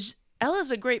Ella's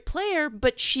a great player,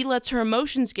 but she lets her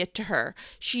emotions get to her.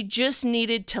 She just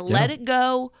needed to let it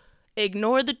go,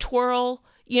 ignore the twirl,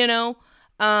 You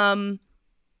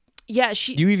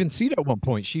even see it at one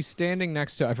point. She's standing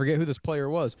next to, I forget who this player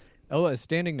was. Ella is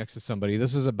standing next to somebody.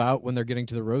 This is about when they're getting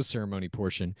to the rose ceremony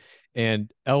portion.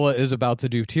 And Ella is about to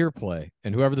do tear play.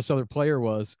 And whoever this other player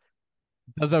was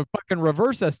does a fucking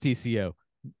reverse STCO.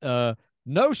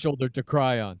 No shoulder to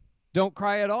cry on. Don't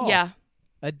cry at all. Yeah.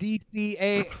 A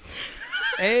DCAA.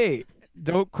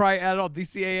 Don't cry at all.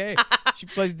 DCAA. She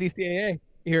plays DCAA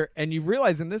here. And you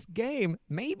realize in this game,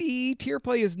 maybe tear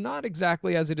play is not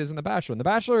exactly as it is in The Bachelor. In The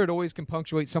Bachelor, it always can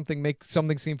punctuate something, make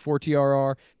something seem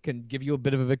 4TRR, can give you a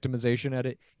bit of a victimization at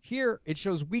it. Here, it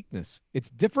shows weakness.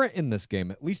 It's different in this game.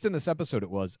 At least in this episode,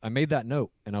 it was. I made that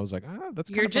note, and I was like,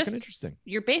 that's kind of fucking interesting.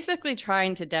 You're basically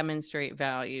trying to demonstrate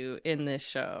value in this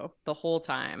show the whole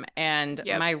time. And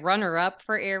my runner-up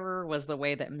for error was the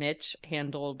way that Mitch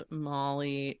handled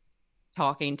Molly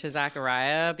talking to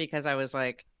Zachariah, because I was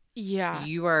like,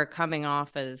 you are coming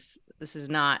off as this is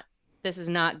not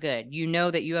good. You know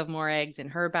that you have more eggs in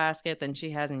her basket than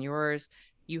she has in yours.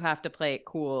 You have to play it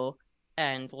cool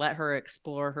and let her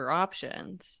explore her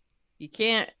options. You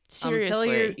can't until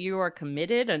you are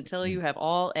committed, until you have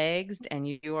all eggs and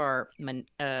you are what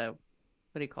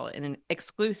do you call it, in an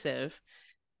exclusive.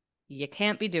 You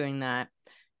can't be doing that.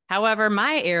 However,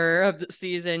 my error of the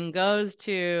season goes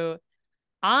to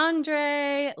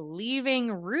Andre leaving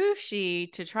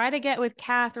Rushi to try to get with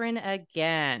Catherine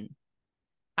again.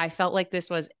 I felt like this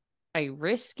was a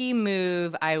risky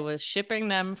move. I was shipping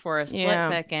them for a split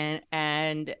second,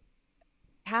 and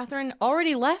Catherine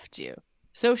already left you.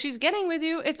 So if she's getting with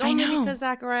you, it's only because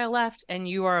Zachariah left and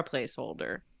you are a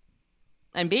placeholder.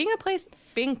 And being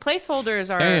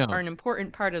placeholders are an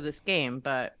important part of this game,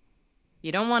 but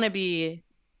You don't want to be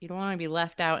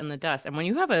left out in the dust. And when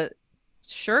you have a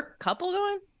sure couple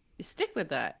going, you stick with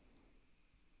that.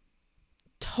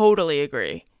 Totally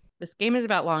agree. This game is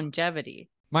about longevity.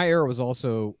 My error was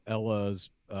also Ella's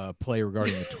play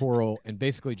regarding the twirl and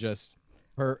basically just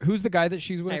her. Who's the guy that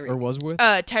she's with or was with?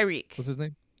 Tyreek. What's his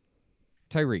name?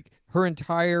 Tyreek. Her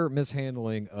entire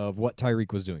mishandling of what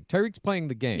Tyreek was doing. Tyreek's playing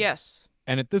the game. Yes.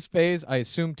 And at this phase, I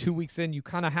assume 2 weeks in, you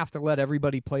kind of have to let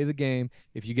everybody play the game.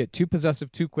 If you get too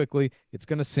possessive too quickly, it's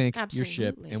going to sink your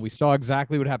ship. And we saw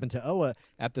exactly what happened to Ella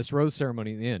at this rose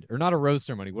ceremony in the end. Or not a rose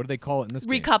ceremony. What do they call it in this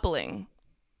game? Recoupling.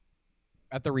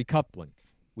 At the recoupling.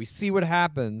 We see what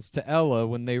happens to Ella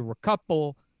when they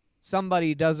recouple.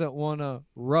 Somebody doesn't want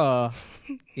to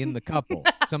in the couple.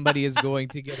 Somebody is going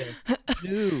to get a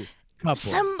new couple.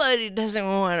 Somebody doesn't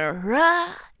want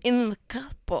to in the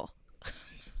couple.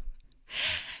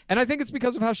 And I think it's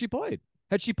because of how she played.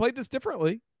 Had she played this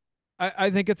differently, I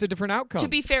think it's a different outcome. To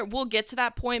be fair, we'll get to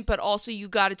that point, but also you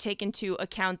got to take into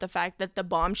account the fact that the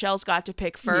bombshells got to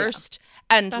pick first.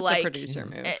 Yeah. And that's like a producer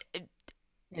move,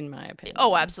 in my opinion.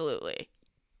 Oh, absolutely.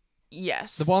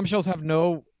 Yes. The bombshells have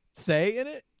no say in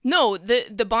it? No,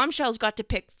 the bombshells got to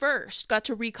pick first, got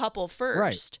to recouple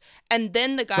first. Right. And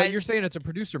then the guys... But you're saying it's a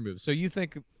producer move, so you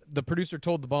think the producer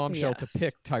told the bombshell to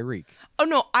pick Tyreek. Oh,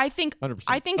 no, I think 100%.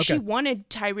 Okay. She wanted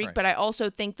Tyreek, but I also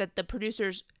think that the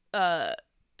producers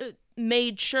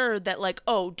made sure that, like,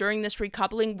 during this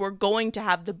recoupling, we're going to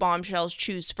have the bombshells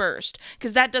choose first.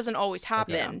 Because that doesn't always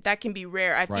happen. Okay. That can be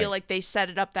rare. I feel like they set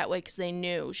it up that way because they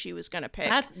knew she was going to pick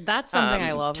That's something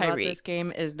I love Tyreek. About this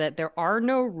game is that there are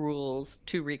no rules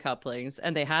to recouplings.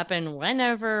 And they happen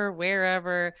whenever,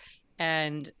 wherever.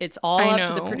 And it's all up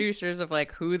to the producers of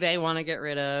like who they want to get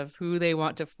rid of, who they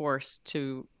want to force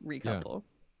to recouple. Yeah.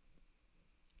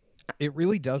 It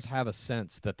really does have a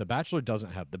sense that The Bachelor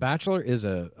doesn't have. The Bachelor is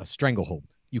a stranglehold.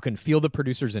 You can feel the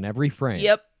producers in every frame.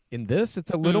 Yep. In this, it's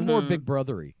a little more big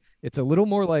brothery. It's a little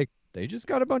more like they just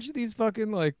got a bunch of these fucking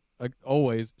like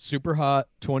always super hot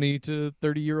 20 to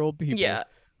 30-year-old people. Yeah.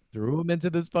 Threw them into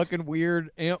this fucking weird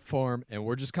ant farm, and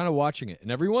we're just kind of watching it. And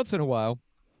every once in a while,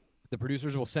 the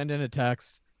producers will send in a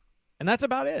text, and that's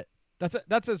about it.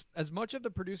 That's as much of the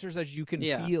producers as you can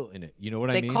feel in it. You know what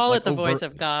I mean? They call it the voice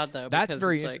of God, though. That's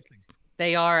very it's interesting. Like,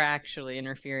 they are actually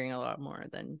interfering a lot more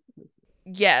than...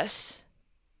 Yes.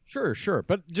 Sure.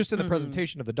 But just in the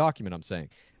presentation of the document, I'm saying.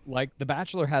 Like, The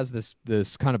Bachelor has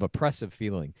this kind of oppressive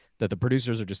feeling that the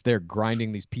producers are just there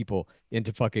grinding these people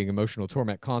into fucking emotional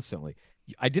torment constantly.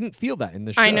 I didn't feel that in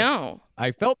the show. I know.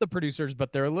 I felt the producers,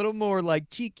 but they're a little more like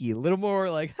cheeky, a little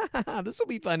more like, this will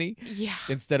be funny. Yeah.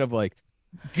 Instead of like,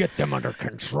 get them under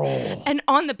control. And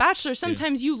on The Bachelor,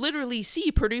 sometimes you literally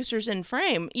see producers in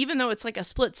frame, even though it's like a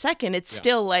split second. It's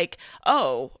still like,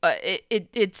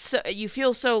 it's you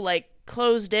feel so like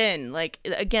closed in. Like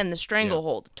again, the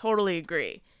stranglehold. Totally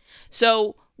agree.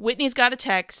 So Whitney's got a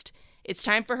text. It's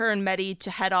time for her and Mehdi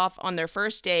to head off on their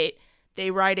first date.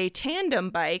 They ride a tandem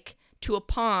bike to a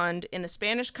pond in the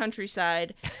Spanish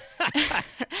countryside.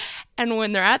 And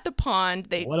when they're at the pond,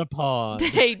 what a pond.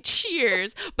 They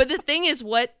cheers. But the thing is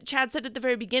what Chad said at the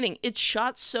very beginning, it's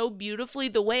shot so beautifully.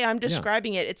 The way I'm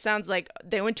describing it sounds like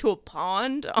they went to a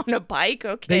pond on a bike.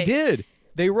 Okay. They did.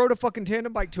 They rode a fucking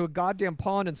tandem bike to a goddamn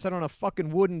pond and sat on a fucking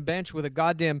wooden bench with a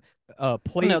goddamn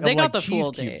plate they of got like the cheese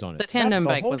full cubes date. on it. The tandem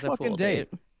bike was a full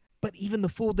date. date. But even the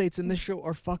full dates in this show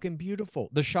are fucking beautiful.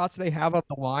 The shots they have of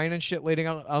the wine and shit laying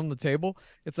out on the table,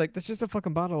 it's like, that's just a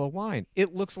fucking bottle of wine.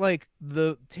 It looks like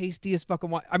the tastiest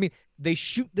fucking wine. I mean, they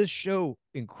shoot this show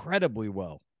incredibly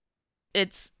well.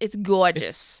 It's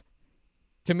gorgeous.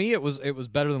 To me, it was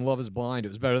better than Love is Blind. It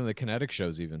was better than the Kinetic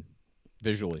shows even,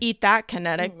 visually. Eat that,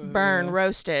 Kinetic. Burn,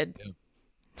 roasted.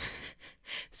 Yeah.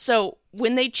 So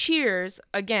when they cheers,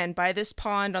 again, by this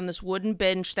pond on this wooden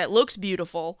bench that looks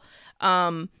beautiful,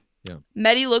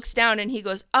 Mehdi looks down and he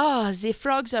goes, the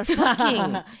frogs are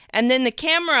fucking. And then the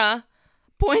camera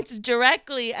points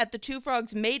directly at the two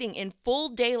frogs mating in full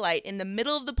daylight in the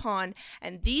middle of the pond.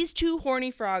 And these two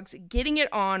horny frogs getting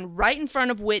it on right in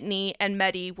front of Whitney and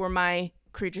Mehdi were my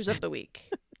creatures of the week.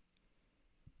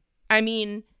 I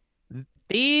mean,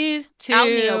 these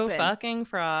two fucking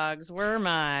frogs were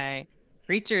my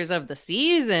creatures of the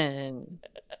season.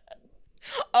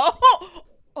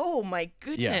 Oh my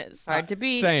goodness. Hard to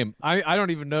beat. Same. I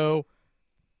don't even know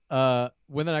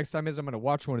when the next time is I'm going to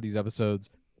watch one of these episodes.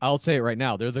 I'll say it right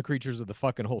now. They're the creatures of the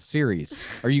fucking whole series.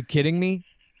 Are you kidding me?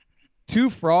 Two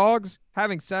frogs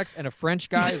having sex and a French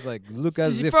guy is like, look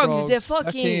at the frogs. They're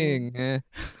fucking.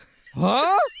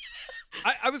 Huh?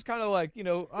 I was kind of like,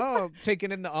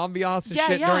 taking in the ambiance and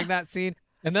shit during that scene.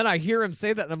 And then I hear him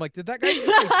say that, and I'm like, did that guy just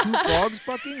say 2 frogs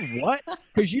fucking? What?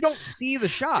 Because you don't see the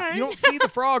shot. You don't see the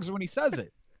frogs when he says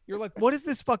it. You're like, what is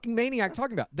this fucking maniac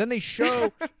talking about? Then they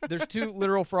show there's 2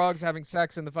 literal frogs having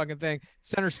sex in the fucking thing,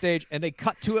 center stage, and they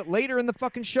cut to it later in the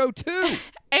fucking show, too.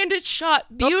 And it's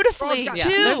shot beautifully, too.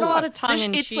 There's a lot of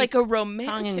tongue-in-cheek. It's like a romantic.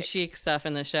 Tongue-in-cheek stuff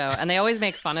in the show. And they always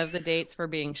make fun of the dates for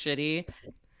being shitty.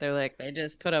 They're like, they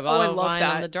just put a bottle of wine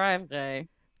on the driveway.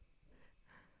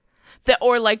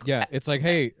 Yeah, it's like,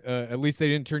 hey, at least they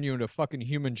didn't turn you into a fucking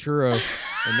human churro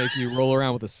and make you roll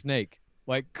around with a snake.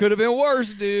 Like, could have been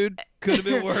worse, dude. Could have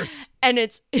been worse. And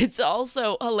it's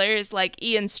also hilarious, like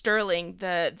Ian Sterling,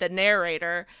 the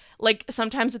narrator, like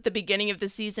sometimes at the beginning of the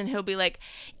season, he'll be like,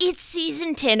 it's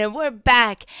season 10 and we're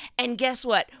back. And guess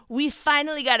what? We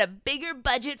finally got a bigger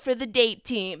budget for the date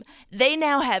team. They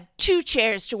now have 2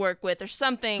 chairs to work with or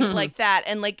something like that.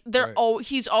 And like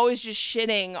he's always just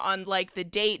shitting on like the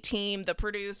date team, the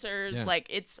producers. Yeah.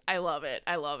 Like I love it.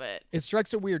 I love it. It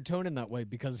strikes a weird tone in that way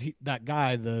because that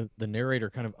guy, the narrator,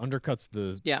 kind of undercuts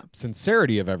the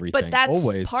sincerity of everything. But that's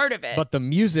always part of it. But the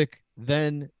music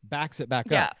then backs it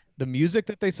back up. The music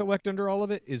that they select under all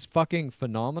of it is fucking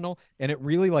phenomenal. And it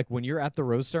really, like, when you're at the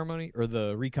rose ceremony or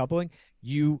the recoupling,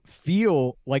 you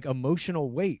feel like emotional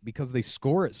weight because they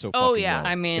score it so fucking well.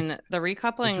 I mean, the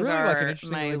recouplings really are like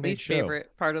my least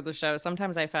favorite part of the show.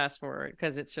 Sometimes I fast forward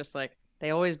because it's just like they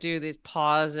always do these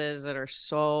pauses that are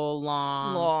so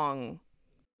long.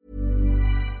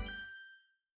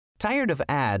 Tired of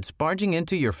ads barging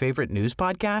into your favorite news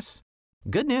podcasts?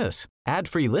 Good news.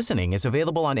 Ad-free listening is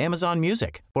available on Amazon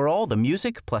Music for all the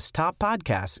music plus top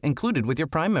podcasts included with your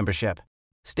Prime membership.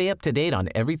 Stay up to date on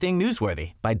everything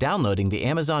newsworthy by downloading the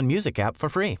Amazon Music app for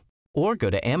free or go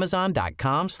to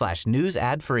amazon.com/news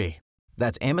ad free.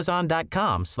 That's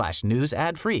amazon.com/news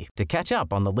ad free to catch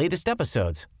up on the latest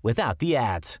episodes without the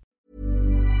ads.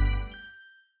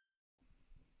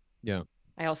 Yeah.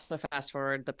 I also fast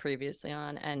forward the previously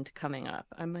on and coming up.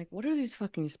 I'm like, what are these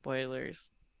fucking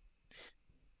spoilers?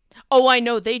 Oh, I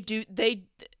know they do. They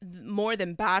more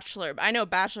than Bachelor. I know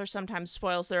Bachelor sometimes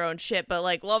spoils their own shit, but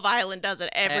like Love Island does it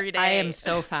every day. I am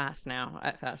so fast now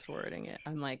at fast forwarding it.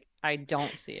 I'm like, I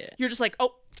don't see it. You're just like,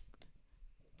 oh,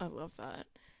 I love that.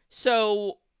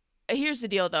 So here's the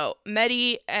deal, though.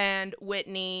 Medi and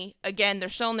Whitney, again, they're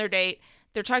still on their date.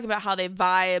 They're talking about how they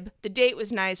vibe. The date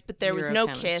was nice, but there was no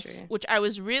kiss, which I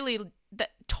was really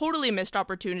totally missed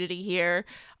opportunity here.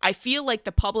 I feel like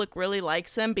the public really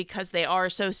likes them because they are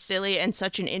so silly and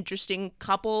such an interesting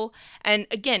couple. And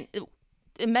again,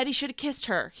 Medi should have kissed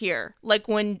her here, like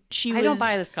when she was. I don't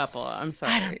buy this couple. I'm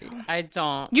sorry. I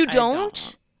don't. You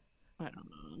don't? I don't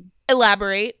know.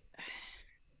 Elaborate.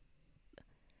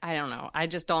 I don't know. I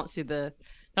just don't see the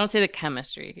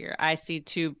chemistry here. I see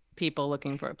 2 people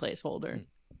looking for a placeholder.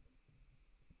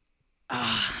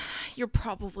 You're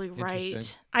probably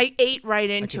right. I ate right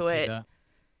into it.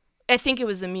 I think it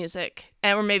was the music,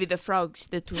 or maybe the frogs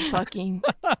that were fucking.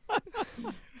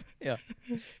 Yeah.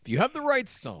 If you have the right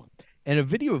song and a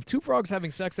video of 2 frogs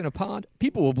having sex in a pond,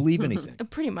 people will believe anything.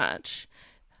 Pretty much.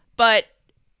 But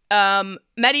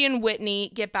Medi and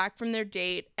Whitney get back from their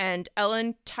date, and Ella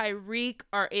and Tyreek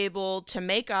are able to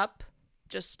make up,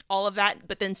 just all of that.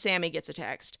 But then Sammy gets a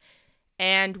text,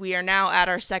 and we are now at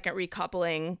our second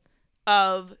recoupling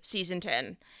of season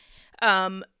 10,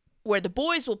 where the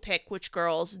boys will pick which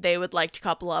girls they would like to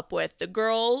couple up with. The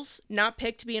girls not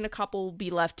picked to be in a couple will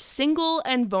be left single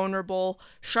and vulnerable.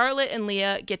 Charlotte and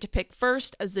Leah get to pick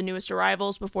first as the newest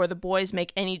arrivals before the boys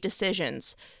make any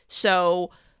decisions.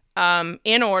 So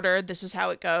in order, this is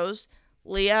how it goes.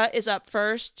 Leah is up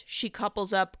first. She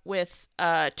couples up with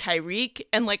Tyreek,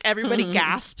 and like everybody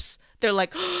gasps. They're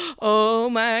like, oh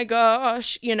my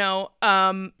gosh,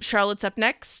 Charlotte's up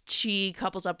next. She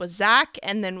couples up with Zach,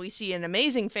 and then we see an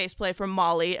amazing faceplay from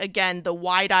Molly. Again, the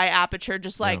wide eye aperture,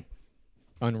 just like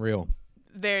unreal.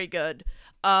 Very good.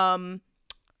 Andre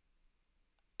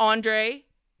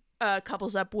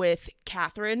couples up with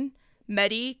Catherine.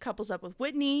 Medi couples up with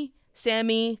Whitney.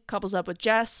 Sammy couples up with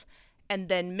Jess. And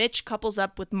then Mitch couples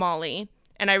up with Molly.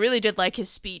 And I really did like his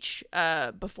speech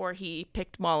before he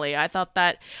picked Molly. I thought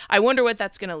I wonder what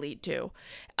that's going to lead to.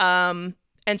 And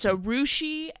so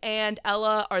Rushi and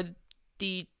Ella are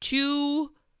the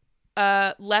 2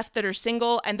 left that are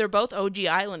single, and they're both OG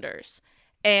Islanders.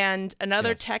 And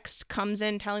another text comes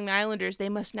in telling the Islanders they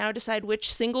must now decide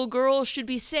which single girl should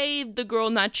be saved. The girl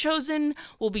not chosen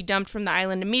will be dumped from the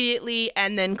island immediately,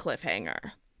 and then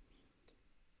cliffhanger.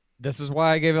 This is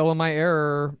why I gave Ella my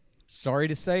error. Sorry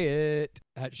to say it.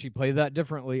 Had she played that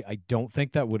differently, I don't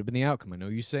think that would have been the outcome. I know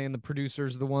you saying the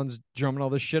producers are the ones drumming all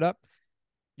this shit up.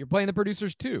 You're playing the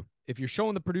producers too. if you're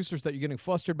showing the producers that you're getting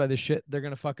flustered by this shit, they're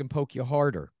going to fucking poke you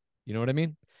harder. You know what I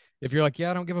mean? If you're like, yeah,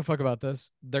 I don't give a fuck about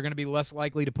this, they're going to be less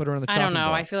likely to put her on the chopping I don't know.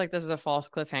 block. I feel like this is a false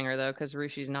cliffhanger, though, because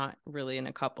Rishi's not really in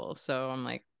a couple. So I'm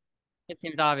like, it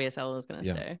seems obvious Ella's going to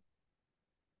stay.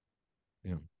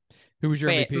 Yeah. Who was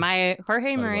your MVP? My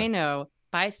Jorge Moreno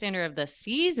bystander of the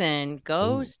season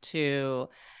goes to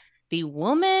the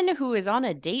woman who is on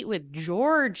a date with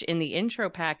George in the intro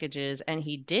packages, and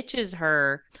he ditches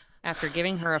her after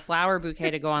giving her a flower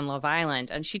bouquet to go on Love Island.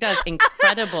 And she does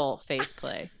incredible face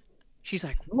play. She's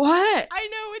like, what? I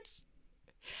know, it's...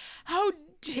 How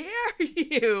dare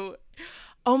you?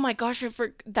 Oh my gosh,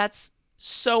 that's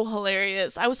so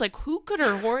hilarious. I was like, who could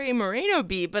her Jorge Moreno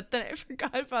be? But then I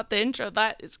forgot about the intro.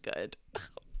 That is good.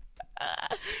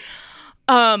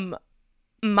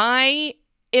 My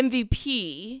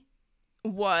MVP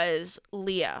was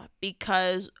Leah,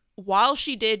 because while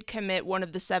she did commit one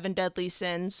of the 7 deadly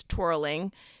sins,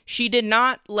 twirling, she did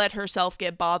not let herself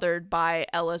get bothered by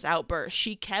Ella's outburst.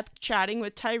 She kept chatting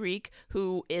with Tyreek,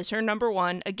 who is her number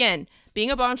one. Again,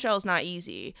 being a bombshell is not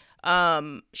easy.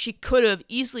 She could have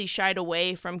easily shied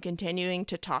away from continuing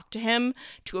to talk to him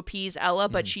to appease Ella,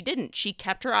 but she didn't. She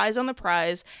kept her eyes on the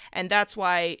prize, and that's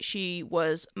why she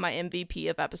was my MVP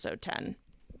of episode 10.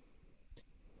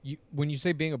 When you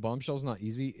say being a bombshell is not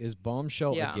easy, is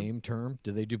bombshell a game term?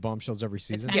 Do they do bombshells every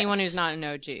season? It's anyone who's not an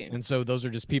OG. And so those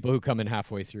are just people who come in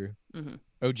halfway through.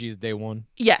 OG is day one.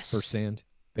 Yes. First sand,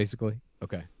 basically.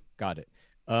 Okay, got it.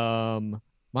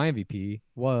 My MVP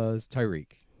was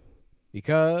Tyreek,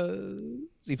 because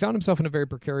he found himself in a very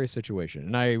precarious situation.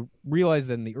 And I realized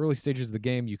that in the early stages of the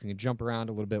game, you can jump around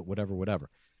a little bit, whatever.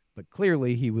 But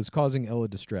clearly, he was causing Ella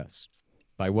distress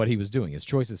by what he was doing, his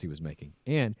choices he was making.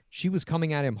 And she was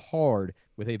coming at him hard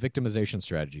with a victimization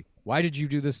strategy. Why did you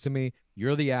do this to me?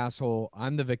 You're the asshole.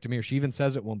 I'm the victim here. She even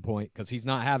says at one point, because he's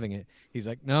not having it, he's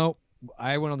like, no,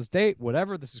 I went on this date,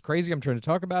 whatever. This is crazy. I'm trying to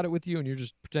talk about it with you, and you're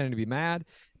just pretending to be mad.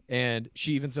 And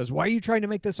she even says, why are you trying to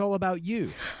make this all about you?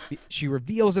 She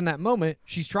reveals in that moment,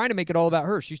 she's trying to make it all about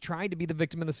her. She's trying to be the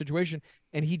victim in the situation,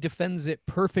 and he defends it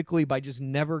perfectly by just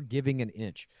never giving an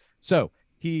inch. So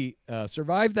he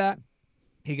survived that.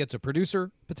 He gets a producer,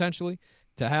 potentially,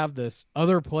 to have this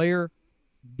other player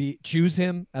choose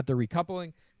him at the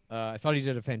recoupling. I thought he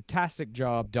did a fantastic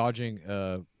job dodging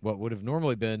what would have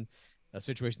normally been a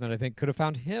situation that I think could have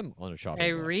found him on a shopping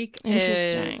block. Tyreek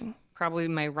is probably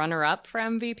my runner-up for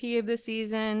MVP of the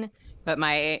season, but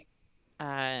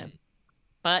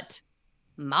but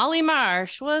Molly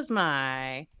Marsh was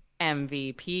my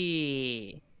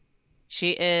MVP.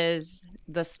 She is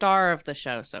the star of the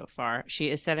show so far. She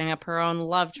is setting up her own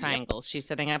love triangles. She's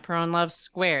setting up her own love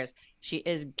squares. She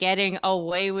is getting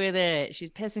away with it.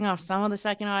 She's pissing off some of the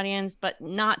second audience, but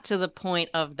not to the point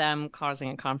of them causing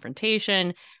a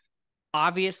confrontation.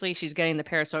 Obviously, she's getting the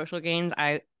parasocial gains.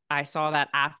 I saw that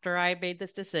after I made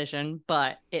this decision,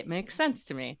 but it makes sense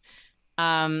to me.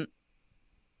 I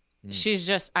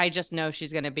just know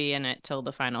she's going to be in it till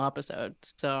the final episode.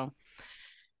 So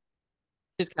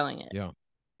she's killing it. Yeah.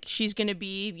 She's going to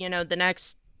be, the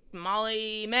next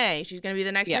Molly May. She's going to be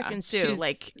the next Second Sue.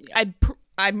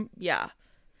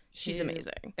 She's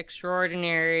amazing.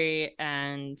 Extraordinary.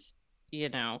 And,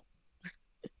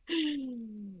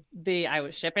 I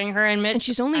was shipping her and Mitch. And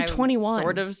she's only 21.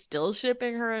 Sort of still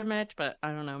shipping her and Mitch, but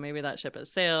I don't know. Maybe that ship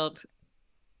has sailed.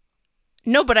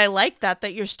 No, but I like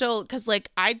that you're still, because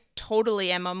I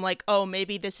totally am. I'm like, oh,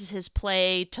 maybe this is his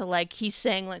play to he's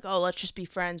saying oh, let's just be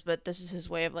friends, but this is his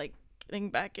way of getting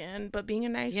back in, but being a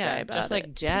nice guy about just like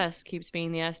it. Jess keeps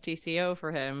being the STCO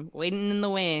for him, waiting in the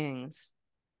wings.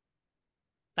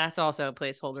 That's also a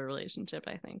placeholder relationship,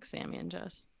 I think, Sammy and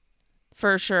Jess.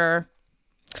 For sure.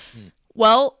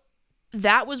 Well,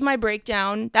 that was my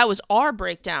breakdown. That was our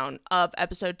breakdown of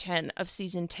episode 10 of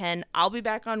season 10. I'll be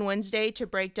back on Wednesday to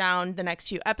break down the next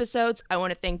few episodes. I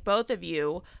want to thank both of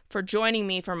you for joining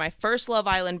me for my first Love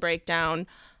Island breakdown.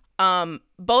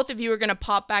 Both of you are going to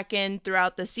pop back in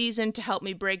throughout the season to help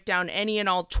me break down any and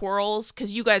all twirls,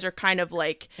 because you guys are kind of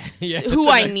who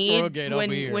I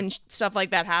need when stuff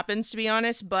like that happens, to be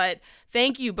honest. But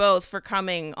thank you both for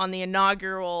coming on the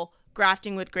inaugural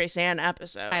Grafting with Graceanne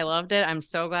episode. I loved it. I'm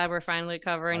so glad we're finally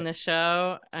covering the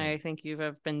show. I think you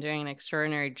have been doing an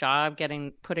extraordinary job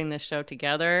putting this show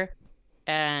together.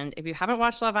 And if you haven't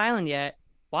watched Love Island yet,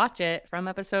 watch it from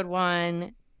episode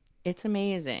 1. It's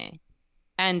amazing.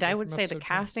 And I would say the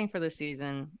casting for this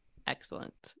season,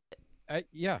 excellent. I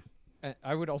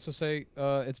would also say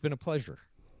it's been a pleasure,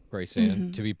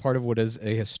 Graceanne, to be part of what is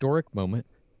a historic moment.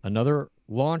 Another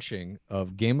launching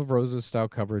of Game of Roses style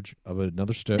coverage of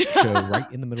another show right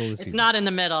in the middle of the season. It's not in the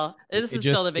middle. This is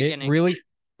still the beginning.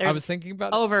 There's was thinking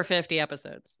about over 50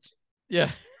 episodes.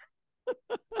 Yeah.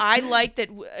 I like that.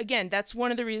 Again, that's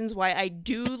one of the reasons why I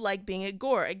do like being at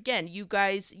Gore. Again, you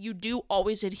guys, you do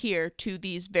always adhere to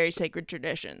these very sacred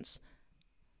traditions.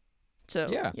 So,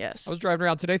 Yeah. yes. I was driving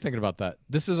around today thinking about that.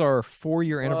 This is our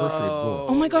 4-year anniversary of Gore.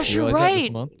 Oh my gosh, You you're realize that this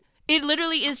right. month? It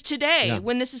literally is today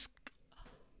when this is.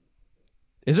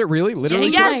 Is it really? Literally?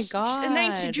 Yes. Oh my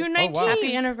God. June Oh, 19th. wow.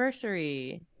 Happy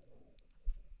anniversary.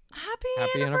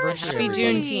 Happy anniversary, Happy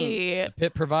everybody. Juneteenth.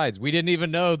 Pit provides. We didn't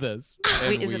even know this.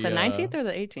 Wait, And is it the 19th or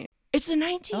the 18th? It's the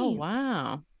 19th. Oh,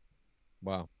 wow.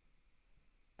 Wow.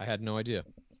 I had no idea.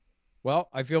 Well,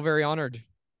 I feel very honored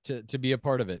to be a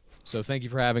part of it. So thank you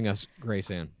for having us,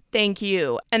 Graceanne. Thank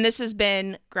you. And this has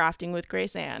been Grafting with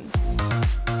Graceanne.